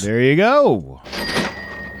Himalayas. There you go.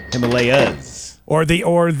 Himalayas. Or the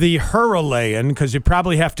Huralayan, because you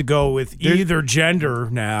probably have to go with either gender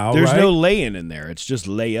now. There's right? no layin in there. It's just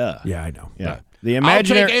Leia. Yeah, I know. Yeah. The I'll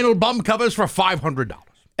take anal bum covers for $500.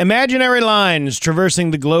 imaginary lines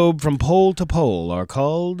traversing the globe from pole to pole are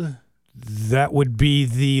called? That would be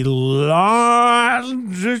the longitude,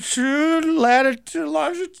 latitude,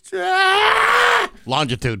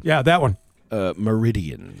 longitude. Yeah, that one.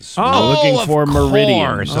 Meridians. Oh, We're looking for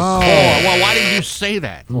meridians. Of course. Well, why did you say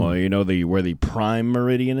that? Well, you know where the prime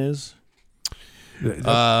meridian is?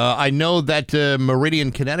 I know that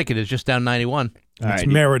Meridian, Connecticut is just down 91. It's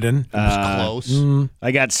Meriden. It was close.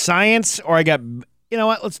 I got science, or I got, you know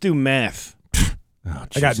what? Let's do math.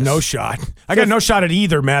 I got no shot. I got no shot at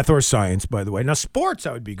either math or science, by the way. Now, sports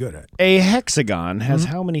I would be good at. A hexagon has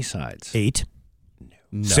how many sides? 8.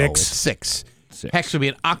 No, 6. it's 6. Hex would be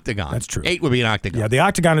an octagon. That's true. 8 would be an octagon. Yeah, the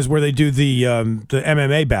octagon is where they do the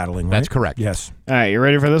MMA battling, right? That's correct. Yes. All right, you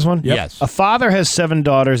ready for this one? Yep. Yes. A father has 7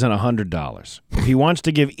 daughters and $100. If he wants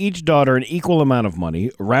to give each daughter an equal amount of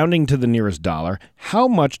money, rounding to the nearest dollar, how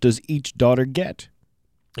much does each daughter get?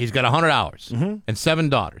 He's got $100 and 7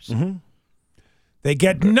 daughters. They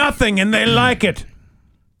get nothing and they like it.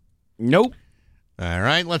 Nope. All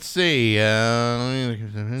right, let's see.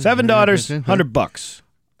 7 daughters, $100.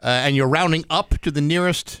 And you're rounding up to the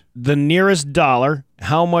nearest? The nearest dollar.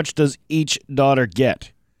 How much does each daughter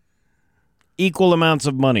get? Equal amounts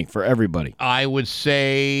of money for everybody. I would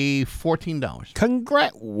say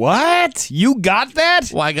 $14. What? You got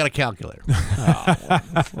that? Well, I got a calculator. Well,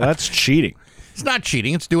 that's cheating. It's not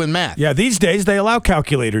cheating. It's doing math. Yeah, these days they allow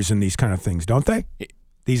calculators in these kind of things, don't they?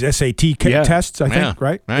 These SAT tests, I think,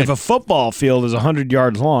 right? If a football field is 100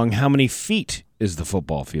 yards long, how many feet is the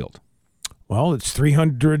football field? Well, it's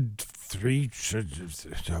 303.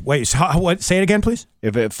 Wait, what? Say it again, please.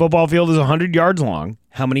 If a football field is 100 yards long,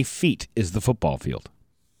 how many feet is the football field?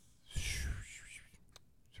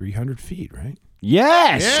 300 feet, right?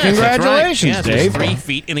 Yes. Congratulations, right. Dave. 3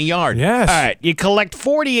 feet in a yard. Yes. All right. You collect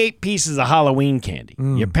 48 pieces of Halloween candy.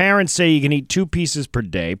 Your parents say you can eat 2 pieces per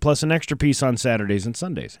day, plus an extra piece on Saturdays and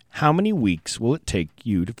Sundays. How many weeks will it take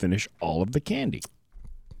you to finish all of the candy?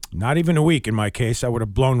 Not even a week in my case. I would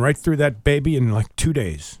have blown right through that baby in like 2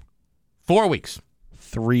 days. 4 weeks.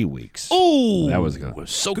 3 weeks. Ooh. That was good.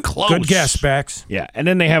 So close. Good guess, Bax. Yeah. And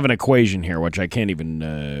then they have an equation here, which I can't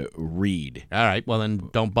even read. All right. Well, then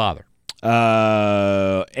don't bother.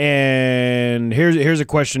 And here's a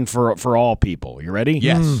question for all people. You ready?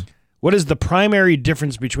 Yes. What is the primary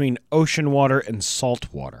difference between ocean water and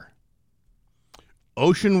salt water?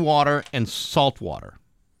 Ocean water and salt water.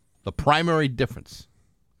 The primary difference.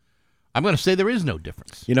 I'm going to say there is no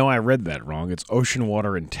difference. You know, I read that wrong. It's ocean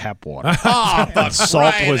water and tap water.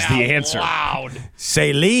 Salt was the answer. Loud.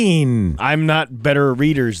 Saline. I'm not better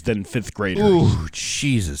readers than 5th graders. Ooh,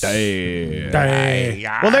 Jesus. Well,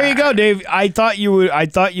 there you go, Dave. I thought you would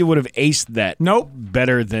have aced that. Nope.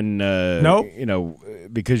 Better than nope.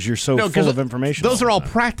 Because you're so full of information. Those are all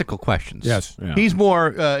practical questions. Yes. Yeah. He's more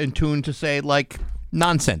in tune to say like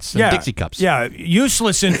nonsense and Dixie cups. Yeah,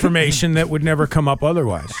 useless information that would never come up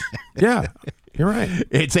otherwise. Yeah, you're right.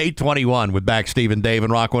 It's 8:21 with Bax, Steve, and Dave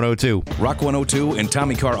and Rock 102. Rock 102 and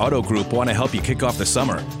Tommy Car Auto Group want to help you kick off the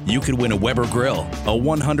summer. You could win a Weber grill, a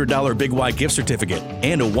 $100 Big Y gift certificate,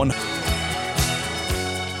 and a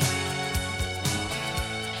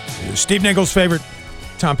Steve Nichols' favorite,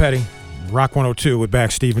 Tom Petty, Rock 102 with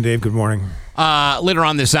Bax, Steve, and Dave. Good morning. Later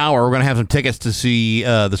on this hour, we're going to have some tickets to see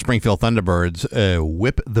the Springfield Thunderbirds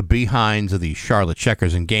whip the behinds of the Charlotte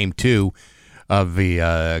Checkers in Game 2 of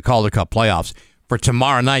the Calder Cup playoffs for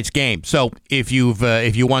tomorrow night's game. So if you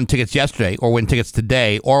won tickets yesterday, or win tickets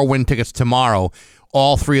today, or win tickets tomorrow,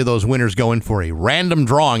 all 3 of those winners go in for a random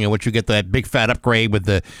drawing in which you get that big fat upgrade with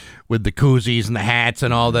the koozies and the hats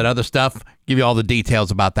and all that other stuff. Give you all the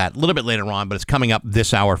details about that a little bit later on, but it's coming up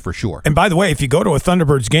this hour for sure. And by the way, if you go to a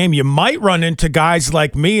Thunderbirds game, you might run into guys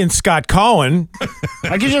like me and Scott Cohen.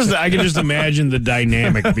 I can just imagine the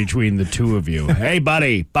dynamic between the two of you. Hey,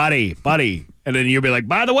 buddy. And then you'll be like,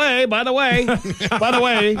 by the way, can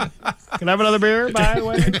I have another beer, by the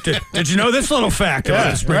way? Did you know this little fact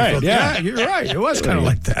about Springfield? Right, yeah. You're right. It was kind of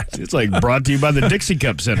like that. It's like brought to you by the Dixie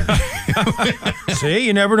Cup Center. See,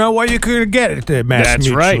 you never know what you could get at the Mass That's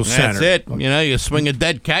Mutual right. Center. That's it. You know, you swing a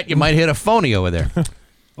dead cat, you might hit a phony over there.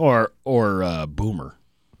 or Boomer.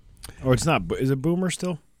 Or it's not. Is it Boomer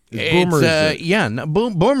still? Boomer's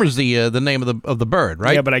the name of the bird,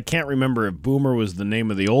 right? Yeah, but I can't remember if Boomer was the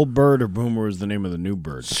name of the old bird or Boomer was the name of the new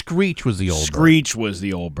bird. Screech was the old bird. Screech was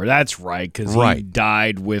the old bird. That's right, because he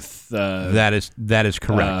died with... that is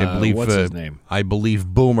correct. I believe. What's his name? I believe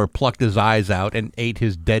Boomer plucked his eyes out and ate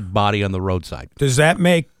his dead body on the roadside. Does that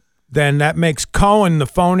make... Then that makes Cohen the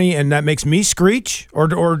phony, and that makes me Screech?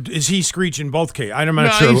 Or is he Screech in both cases? I'm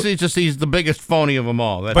not sure. He's the biggest phony of them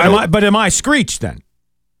all. But am I Screech then?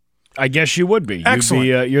 I guess you would be.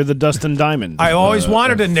 Excellent. You're the Dustin Diamond. I always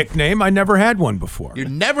wanted a nickname. I never had one before. You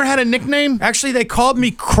never had a nickname? Actually, they called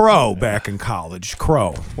me Crow back in college.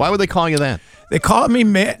 Crow. Why would they call you that? They called me,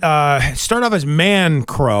 start off as Man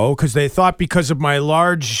Crow, because they thought because of my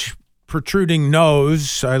large protruding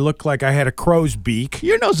nose, I looked like I had a crow's beak.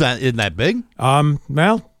 Your nose isn't that big.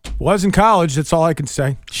 Well, was in college. That's all I can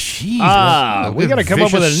say. Jeez. We got to come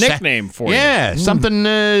up with a nickname for you. Yeah, something...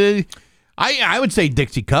 I would say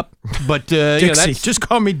Dixie Cup, but Dixie. Just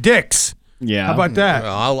call me Dix. Yeah. How about that?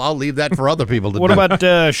 I'll leave that for other people to do. What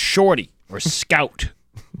about Shorty or Scout?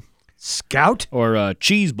 Scout? Or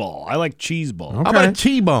Cheeseball. I like Cheeseball. Okay. How about a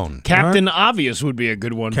T-Bone? Captain Obvious would be a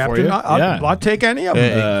good one for you. I'll take any of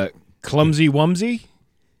them. Clumsy Wumsy?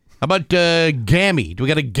 How about Gammy? Do we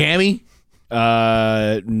got a Gammy?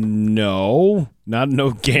 No.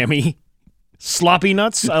 No Gammy. Sloppy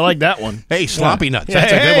Nuts? I like that one. Hey, Sloppy Nuts.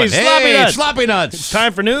 That's a good one. Sloppy Nuts. Sloppy Nuts. It's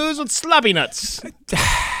time for news with Sloppy Nuts.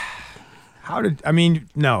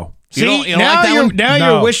 No. See, You don't now like that one? now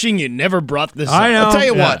No. you're wishing you never brought this I up. know. I'll tell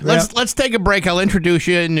you Yeah, what. yeah. Let's take a break. I'll introduce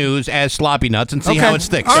you in news as Sloppy Nuts and see Okay. how it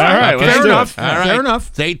sticks. All right, let's fair do it. enough. All right. Fair enough.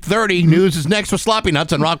 It's 8:30. News is next with Sloppy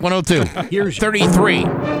Nuts on Rock 102. Here's 33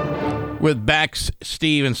 with Bax,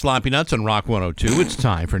 Steve, and Sloppy Nuts on Rock 102. It's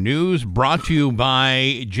time for news brought to you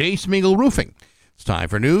by J. Smeagol Roofing. It's time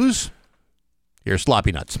for news. Here's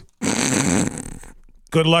Sloppy Nuts.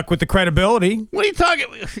 Good luck with the credibility. What are you talking?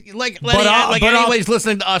 Like I'll- anybody's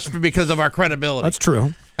listening to us because of our credibility. That's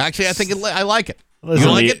true. Actually, I think I like it. Listen,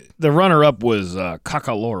 you like it? The runner-up was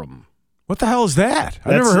Cockalorum. What the hell is that?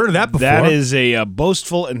 I've never heard of that before. That is a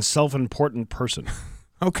boastful and self-important person.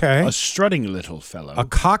 Okay. A strutting little fellow. A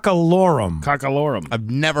cockalorum. Cockalorum.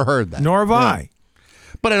 I've never heard that. Nor have I.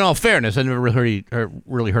 But in all fairness, I never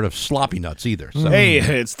really heard of Sloppy Nuts either. So. Hey,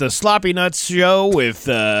 it's the Sloppy Nuts show with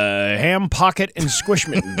Ham Pocket and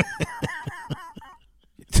Squishmitten.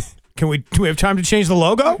 Do we have time to change the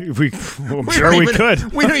logo? I'm sure we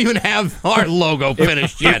could. We don't even have our logo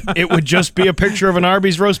finished yet. It would just be a picture of an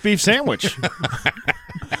Arby's roast beef sandwich.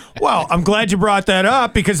 Well, I'm glad you brought that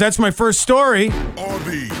up because that's my first story.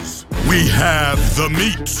 Arby's, we have the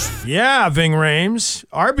meats. Yeah, Ving Rhames.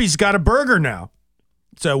 Arby's got a burger now.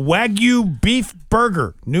 It's a Wagyu beef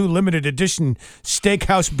burger, new limited edition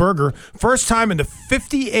steakhouse burger. First time in the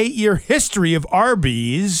 58-year history of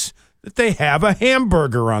Arby's that they have a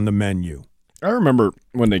hamburger on the menu. I remember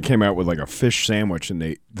when they came out with like a fish sandwich and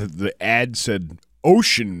the ad said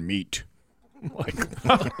ocean meat. Like,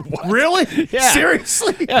 what? Really? Yeah.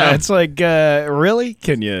 Seriously? Yeah, it's like, really?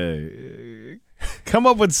 Can you come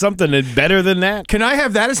up with something better than that? Can I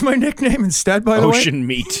have that as my nickname instead, by the way? Ocean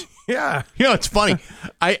meat. Yeah. You know, it's funny.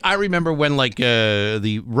 I remember when, like,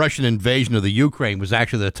 the Russian invasion of the Ukraine was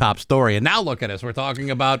actually the top story. And now look at us. We're talking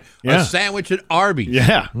about a sandwich at Arby's.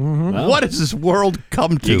 Yeah. Mm-hmm. Well, what does this world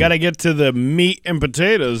come to? You got to get to the meat and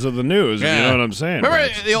potatoes of the news, if you know what I'm saying. Remember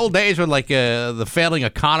the old days when, like, the failing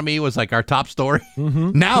economy was, like, our top story?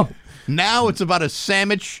 Mm-hmm. Now it's about a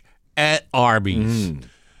sandwich at Arby's.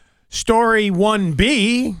 Story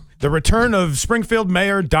 1B, the return of Springfield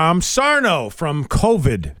Mayor Dom Sarno from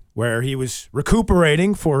COVID, where he was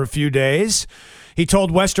recuperating for a few days. He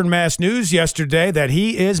told Western Mass News yesterday that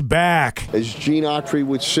he is back. As Gene Autry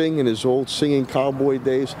would sing in his old singing cowboy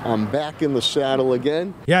days, I'm back in the saddle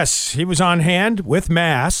again. Yes, he was on hand with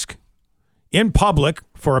mask in public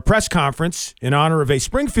for a press conference in honor of a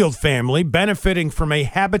Springfield family benefiting from a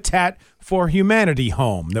Habitat for Humanity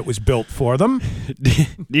home that was built for them. Do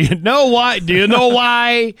you know why? Do you know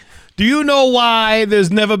why? Do you know why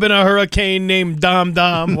there's never been a hurricane named Dom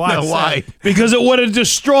Dom? Why? Because it would have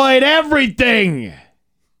destroyed everything.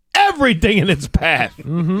 Everything in its path.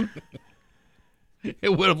 Mm-hmm. It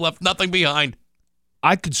would have left nothing behind.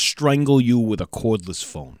 I could strangle you with a cordless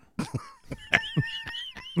phone.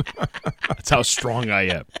 That's how strong I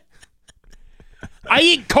am. I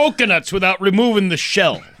eat coconuts without removing the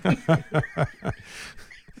shell.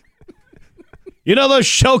 You know those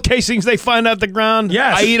shell casings they find out the ground?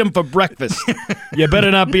 Yes. I eat them for breakfast. You better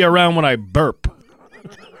not be around when I burp.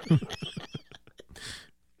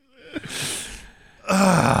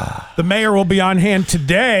 The mayor will be on hand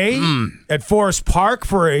today at Forest Park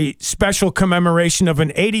for a special commemoration of an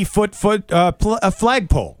 80-foot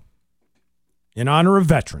flagpole in honor of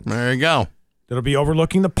veterans. There you go. That'll be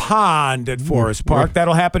overlooking the pond at Forest Park.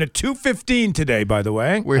 That'll happen at 2:15 today, by the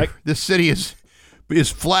way. This city is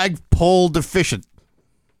flagpole deficient.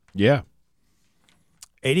 Yeah.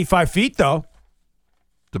 85 feet, though.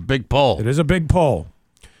 It's a big pole. It is a big pole.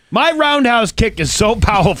 My roundhouse kick is so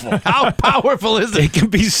powerful. How powerful is it? It can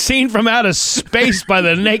be seen from outer space by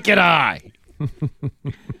the naked eye.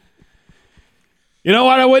 You know,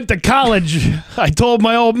 when I went to college, I told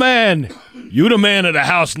my old man, "You the man of the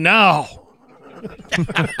house now."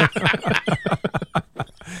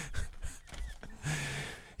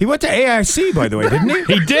 He went to AIC, by the way, didn't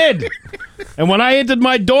he? He did. And when I entered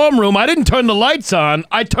my dorm room, I didn't turn the lights on.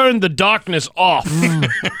 I turned the darkness off.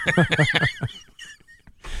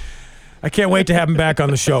 I can't wait to have him back on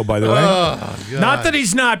the show, by the way. Oh, God. Not that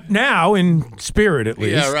he's not now, in spirit at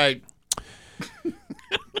least. Yeah, right.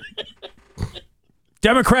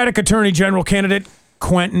 Democratic Attorney General candidate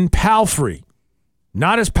Quentin Palfrey.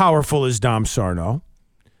 Not as powerful as Dom Sarno,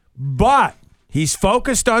 but he's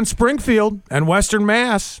focused on Springfield and Western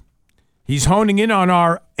Mass. He's honing in on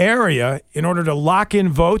our area in order to lock in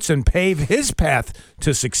votes and pave his path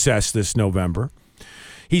to success this November.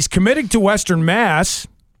 He's committed to Western Mass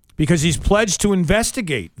because he's pledged to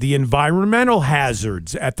investigate the environmental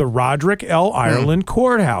hazards at the Roderick L. Ireland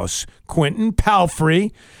Courthouse. Quentin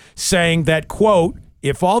Palfrey saying that, quote,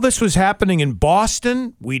 If all this was happening in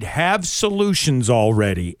Boston, we'd have solutions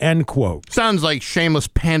already, end quote. Sounds like shameless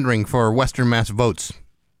pandering for Western Mass votes.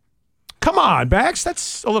 Come on, Bax.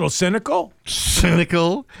 That's a little cynical.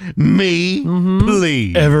 Cynical? Me?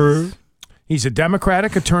 Please. Ever. He's a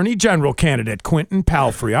Democratic Attorney General candidate, Quentin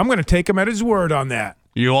Palfrey. I'm going to take him at his word on that.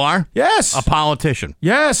 You are? Yes. A politician?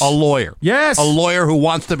 Yes. A lawyer? Yes. A lawyer who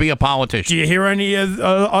wants to be a politician? Do you hear any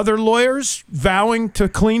other lawyers vowing to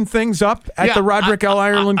clean things up at the Roderick L.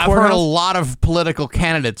 Ireland I've Courthouse? heard a lot of political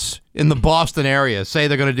candidates in the Boston area say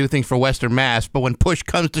they're going to do things for Western Mass, but when push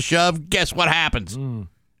comes to shove, guess what happens?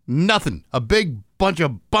 Nothing. A big bunch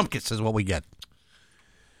of bumpkins is what we get.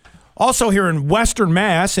 Also here in Western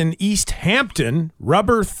Mass, in East Hampton,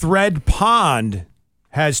 Rubber Thread Pond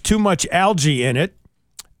has too much algae in it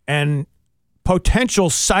and potential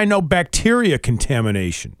cyanobacteria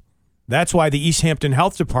contamination. That's why the East Hampton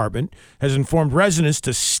Health Department has informed residents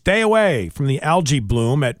to stay away from the algae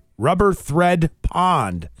bloom at Rubber Thread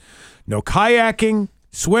Pond. No kayaking,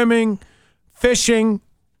 swimming, fishing,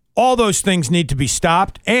 all those things need to be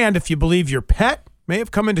stopped. And if you believe your pet may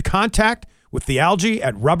have come into contact with the algae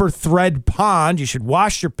at Rubber Thread Pond, you should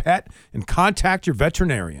wash your pet and contact your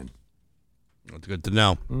veterinarian. That's good to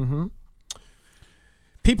know. Mm-hmm.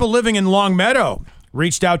 People living in Longmeadow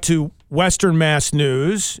reached out to Western Mass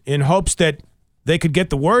News in hopes that they could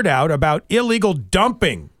get the word out about illegal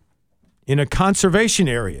dumping in a conservation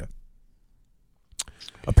area.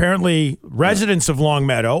 Apparently, residents of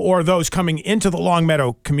Longmeadow or those coming into the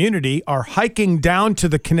Longmeadow community are hiking down to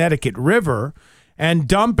the Connecticut River and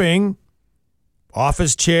dumping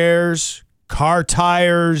office chairs, car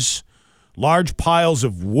tires, large piles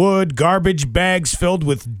of wood, garbage bags filled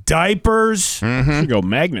with diapers. You should go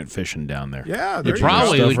magnet fishing down there. Yeah, you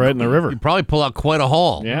probably stuff right in the river. You'd probably pull out quite a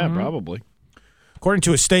haul. Yeah, probably. According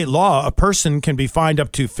to a state law, a person can be fined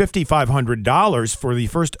up to $5,500 for the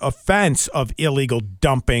first offense of illegal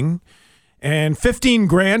dumping and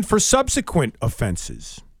 $15,000 for subsequent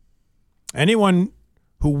offenses. Anyone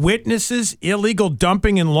who witnesses illegal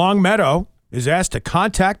dumping in Longmeadow is asked to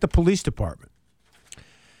contact the police department.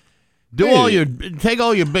 Take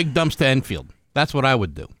all your big dumps to Enfield. That's what I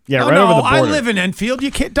would do. Yeah, right over the border. I live in Enfield. You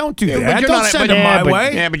can't. Don't do that. But Don't send them my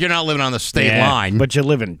way. Yeah, but you're not living on the state line. But you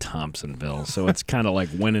live in Thompsonville, so it's kind of like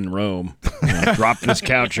when in Rome. Drop this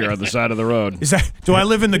couch here on the side of the road. Is that? Do I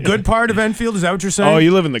live in the good part of Enfield? Is that what you're saying? Oh,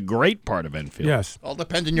 you live in the great part of Enfield. Yes. All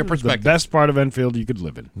depends on your perspective. The best part of Enfield you could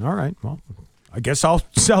live in. All right. Well, I guess I'll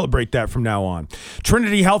celebrate that from now on.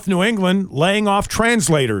 Trinity Health New England laying off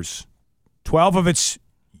translators. 12 of its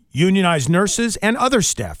unionized nurses and other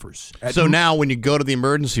staffers. So now when you go to the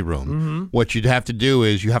emergency room, what you'd have to do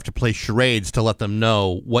is you have to play charades to let them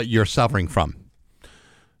know what you're suffering from.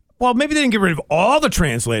 Well, maybe they didn't get rid of all the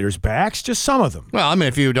translators back, just some of them. Well, I mean,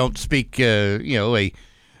 if you don't speak, English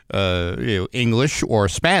or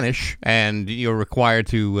Spanish, and you're required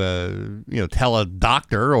to, tell a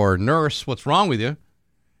doctor or nurse what's wrong with you,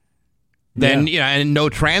 then and no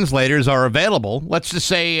translators are available. Let's just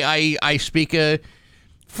say I speak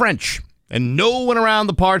French, and no one around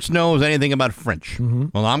the parts knows anything about French.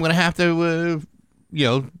 Well, I'm going to have to,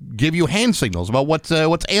 give you hand signals about what's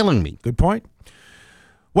ailing me. Good point.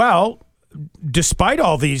 Well, despite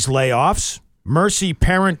all these layoffs, Mercy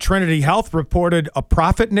Parent Trinity Health reported a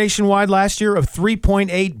profit nationwide last year of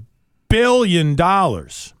 $3.8 billion.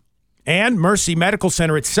 And Mercy Medical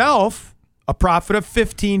Center itself, a profit of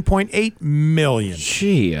 $15.8 million.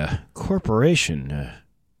 Gee, a corporation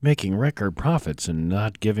making record profits and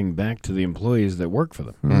not giving back to the employees that work for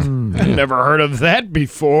them. I've never heard of that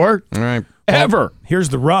before. All right. Ever. Well, here's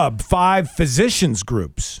the rub. 5 physicians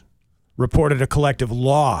groups reported a collective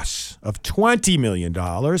loss of $20 million.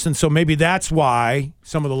 And so maybe that's why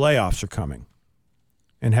some of the layoffs are coming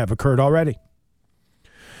and have occurred already.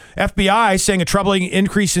 FBI saying a troubling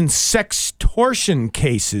increase in sextortion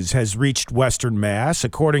cases has reached Western Mass.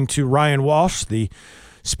 According to Ryan Walsh, the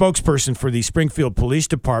spokesperson for the Springfield Police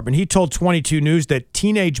Department, he told 22 News that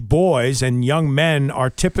teenage boys and young men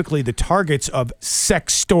are typically the targets of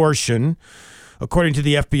sextortion. According to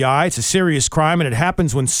the FBI, it's a serious crime, and it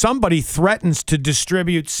happens when somebody threatens to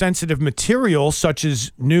distribute sensitive material, such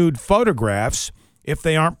as nude photographs, if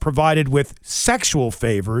they aren't provided with sexual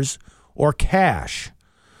favors or cash.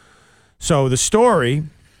 So the story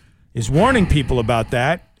is warning people about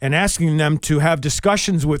that and asking them to have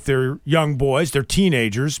discussions with their young boys, their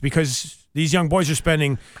teenagers, because these young boys are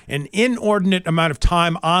spending an inordinate amount of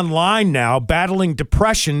time online now battling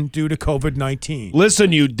depression due to COVID-19.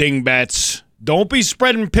 Listen, you dingbats. Don't be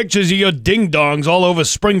spreading pictures of your ding-dongs all over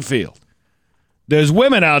Springfield. There's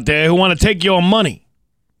women out there who want to take your money.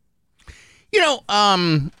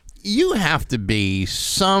 you have to be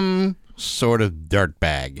some sort of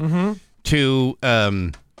dirtbag to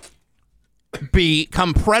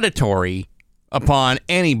become predatory upon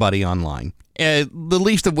anybody online. The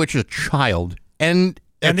least of which is a child and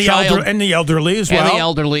the elderly as well. And the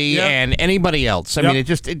elderly and anybody else. I mean,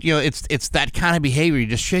 it's that kind of behavior. You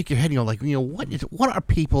just shake your head and you're like, what are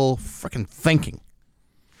people freaking thinking?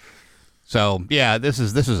 So yeah, this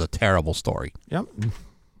is a terrible story. Yep.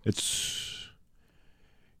 It's,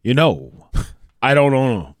 I don't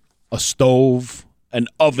own a stove, an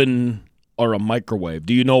oven, or a microwave.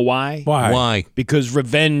 Do you know why? Why? Because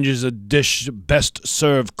revenge is a dish best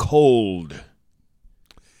served cold.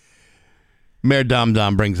 Mayor Dom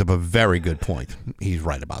Dom brings up a very good point. He's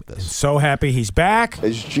right about this. So happy he's back.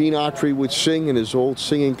 As Gene Autry would sing in his old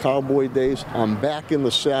singing cowboy days, I'm back in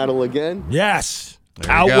the saddle again. Yes.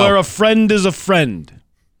 Out where a friend is a friend.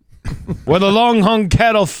 Where the long-hung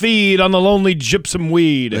cattle feed on the lonely gypsum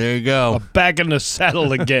weed. There you go. Back in the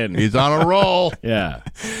saddle again. He's on a roll. Yeah.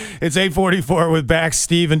 It's 8:44 with back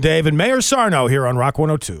Steve and Dave and Mayor Sarno here on Rock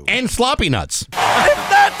 102. And Sloppy Nuts. If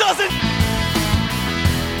that doesn't...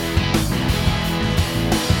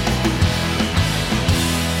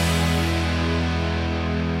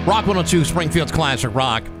 Rock 102, Springfield's Classic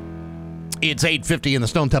Rock. It's 8:50 in the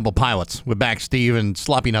Stone Temple Pilots. We're back, Steve, and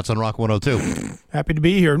Sloppy Nuts on Rock 102. Happy to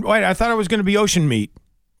be here. Wait, I thought I was going to be Ocean Meat.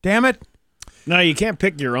 Damn it. No, you can't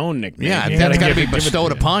pick your own nickname. Yeah, that's got to be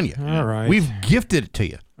bestowed upon you. All right. We've gifted it to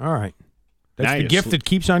you. All right. That's the gift that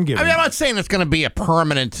keeps on giving. I mean, I'm not saying it's going to be a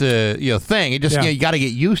permanent thing. It just you got to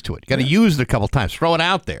get used to it. You got to use it a couple times. Throw it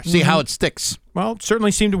out there. See how it sticks. Well, it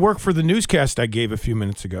certainly seemed to work for the newscast I gave a few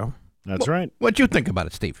minutes ago. That's right. What'd you think about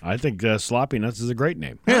it, Steve? I think Sloppy Nuts is a great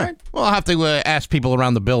name. Yeah. Right. Well, I'll have to ask people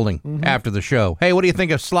around the building after the show. Hey, what do you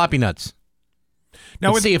think of Sloppy Nuts?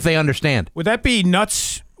 Now, let's see if they understand. Would that be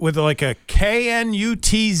nuts with like a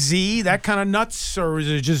K-N-U-T-Z, that kind of nuts, or is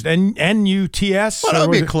it just N-U-T-S? Well, that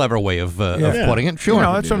would be a clever way of putting it. Sure.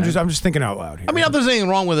 That's what I'm just thinking out loud here. I mean, there's anything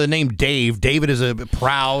wrong with the name Dave. David is a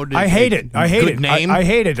proud. I hate it. Good name. I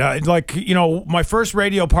hate it. My first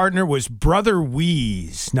radio partner was Brother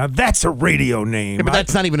Wheeze. Now that's a radio name. Yeah, but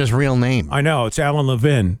that's not even his real name. I know. It's Alan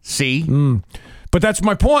Levin. See? But that's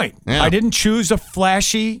my point. Yeah. I didn't choose a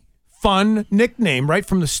flashy, fun nickname right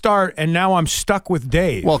from the start, and now I'm stuck with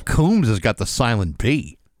Dave. Well, Coombs has got the silent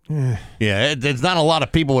B. Yeah, there's not a lot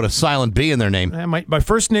of people with a silent B in their name. My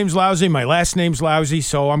first name's lousy, my last name's lousy,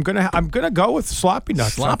 so I'm gonna go with Sloppy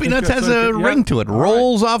Nuts. Sloppy Nuts has a ring to it.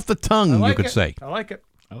 Rolls off the tongue, you could say. I like it.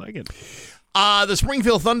 The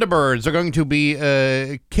Springfield Thunderbirds are going to be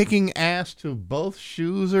kicking ass till both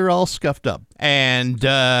shoes are all scuffed up, and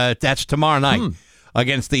that's tomorrow night.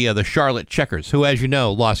 Against the Charlotte Checkers, who, as you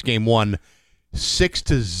know, lost game 1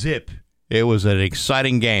 6-0. It was an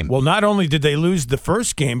exciting game. Well, not only did they lose the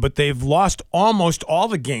first game, but they've lost almost all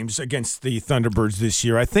the games against the Thunderbirds this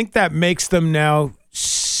year. I think that makes them now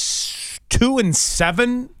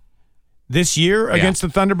 2-7 this year against the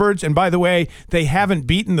Thunderbirds. And by the way, they haven't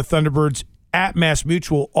beaten the Thunderbirds at Mass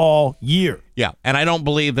Mutual all year. Yeah, and I don't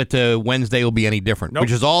believe that Wednesday will be any different,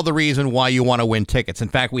 which is all the reason why you want to win tickets. In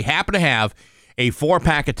fact, we happen to have a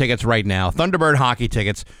 4-pack of tickets right now, Thunderbird hockey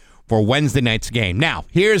tickets for Wednesday night's game. Now,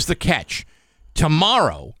 here's the catch.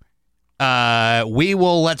 Tomorrow, we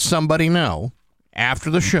will let somebody know after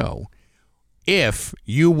the show if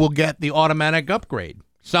you will get the automatic upgrade.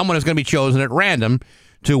 Someone is going to be chosen at random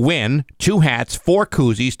to win 2 hats, 4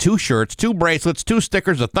 koozies, 2 shirts, 2 bracelets, 2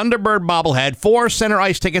 stickers, a Thunderbird bobblehead, 4 center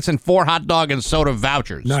ice tickets, and 4 hot dog and soda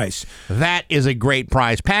vouchers. Nice. That is a great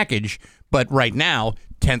prize package, but right now,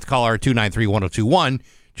 10th caller 293-1021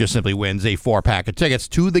 just simply wins a 4-pack of tickets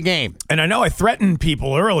to the game. And I know I threatened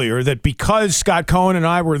people earlier that because Scott Cohen and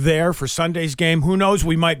I were there for Sunday's game, who knows,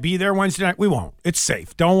 we might be there Wednesday night. We won't. It's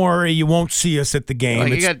safe. Don't worry, you won't see us at the game.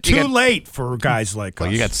 Well, it's too late for guys like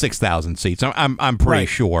us. You got 6,000 seats. I'm pretty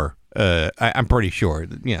sure. I'm pretty sure.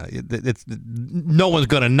 It's no one's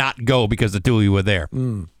going to not go because the two of you were there.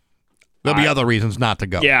 There'll be other reasons not to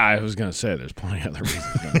go. Yeah, I was going to say there's plenty of other reasons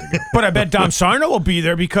not to go. But I bet Dom Sarno will be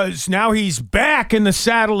there because now he's back in the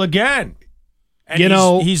saddle again.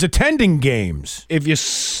 And he's attending games. If you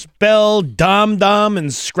spell Dom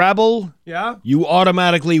and Scrabble, you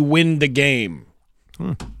automatically win the game.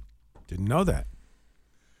 Didn't know that.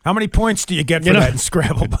 How many points do you get for that in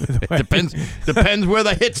Scrabble, by the way? Depends where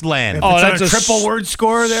the hits land. That's a triple word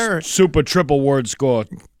score there? Super triple word score.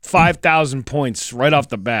 5,000 points right off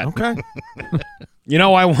the bat. Okay.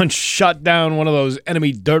 I once shot down one of those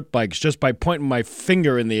enemy dirt bikes just by pointing my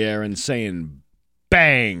finger in the air and saying,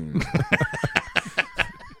 bang.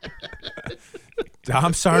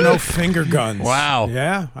 Dom Sarno finger guns. Wow.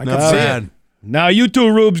 Yeah, I can see it. Now you two,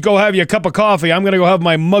 Rubes, go have your cup of coffee. I'm going to go have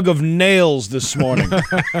my mug of nails this morning.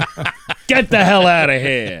 Get the hell out of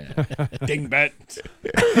here. Dingbat.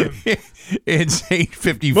 It's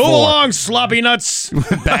 8:54. Move along, sloppy nuts.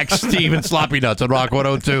 Back Steve and Sloppy Nuts on Rock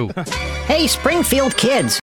 102. Hey, Springfield kids.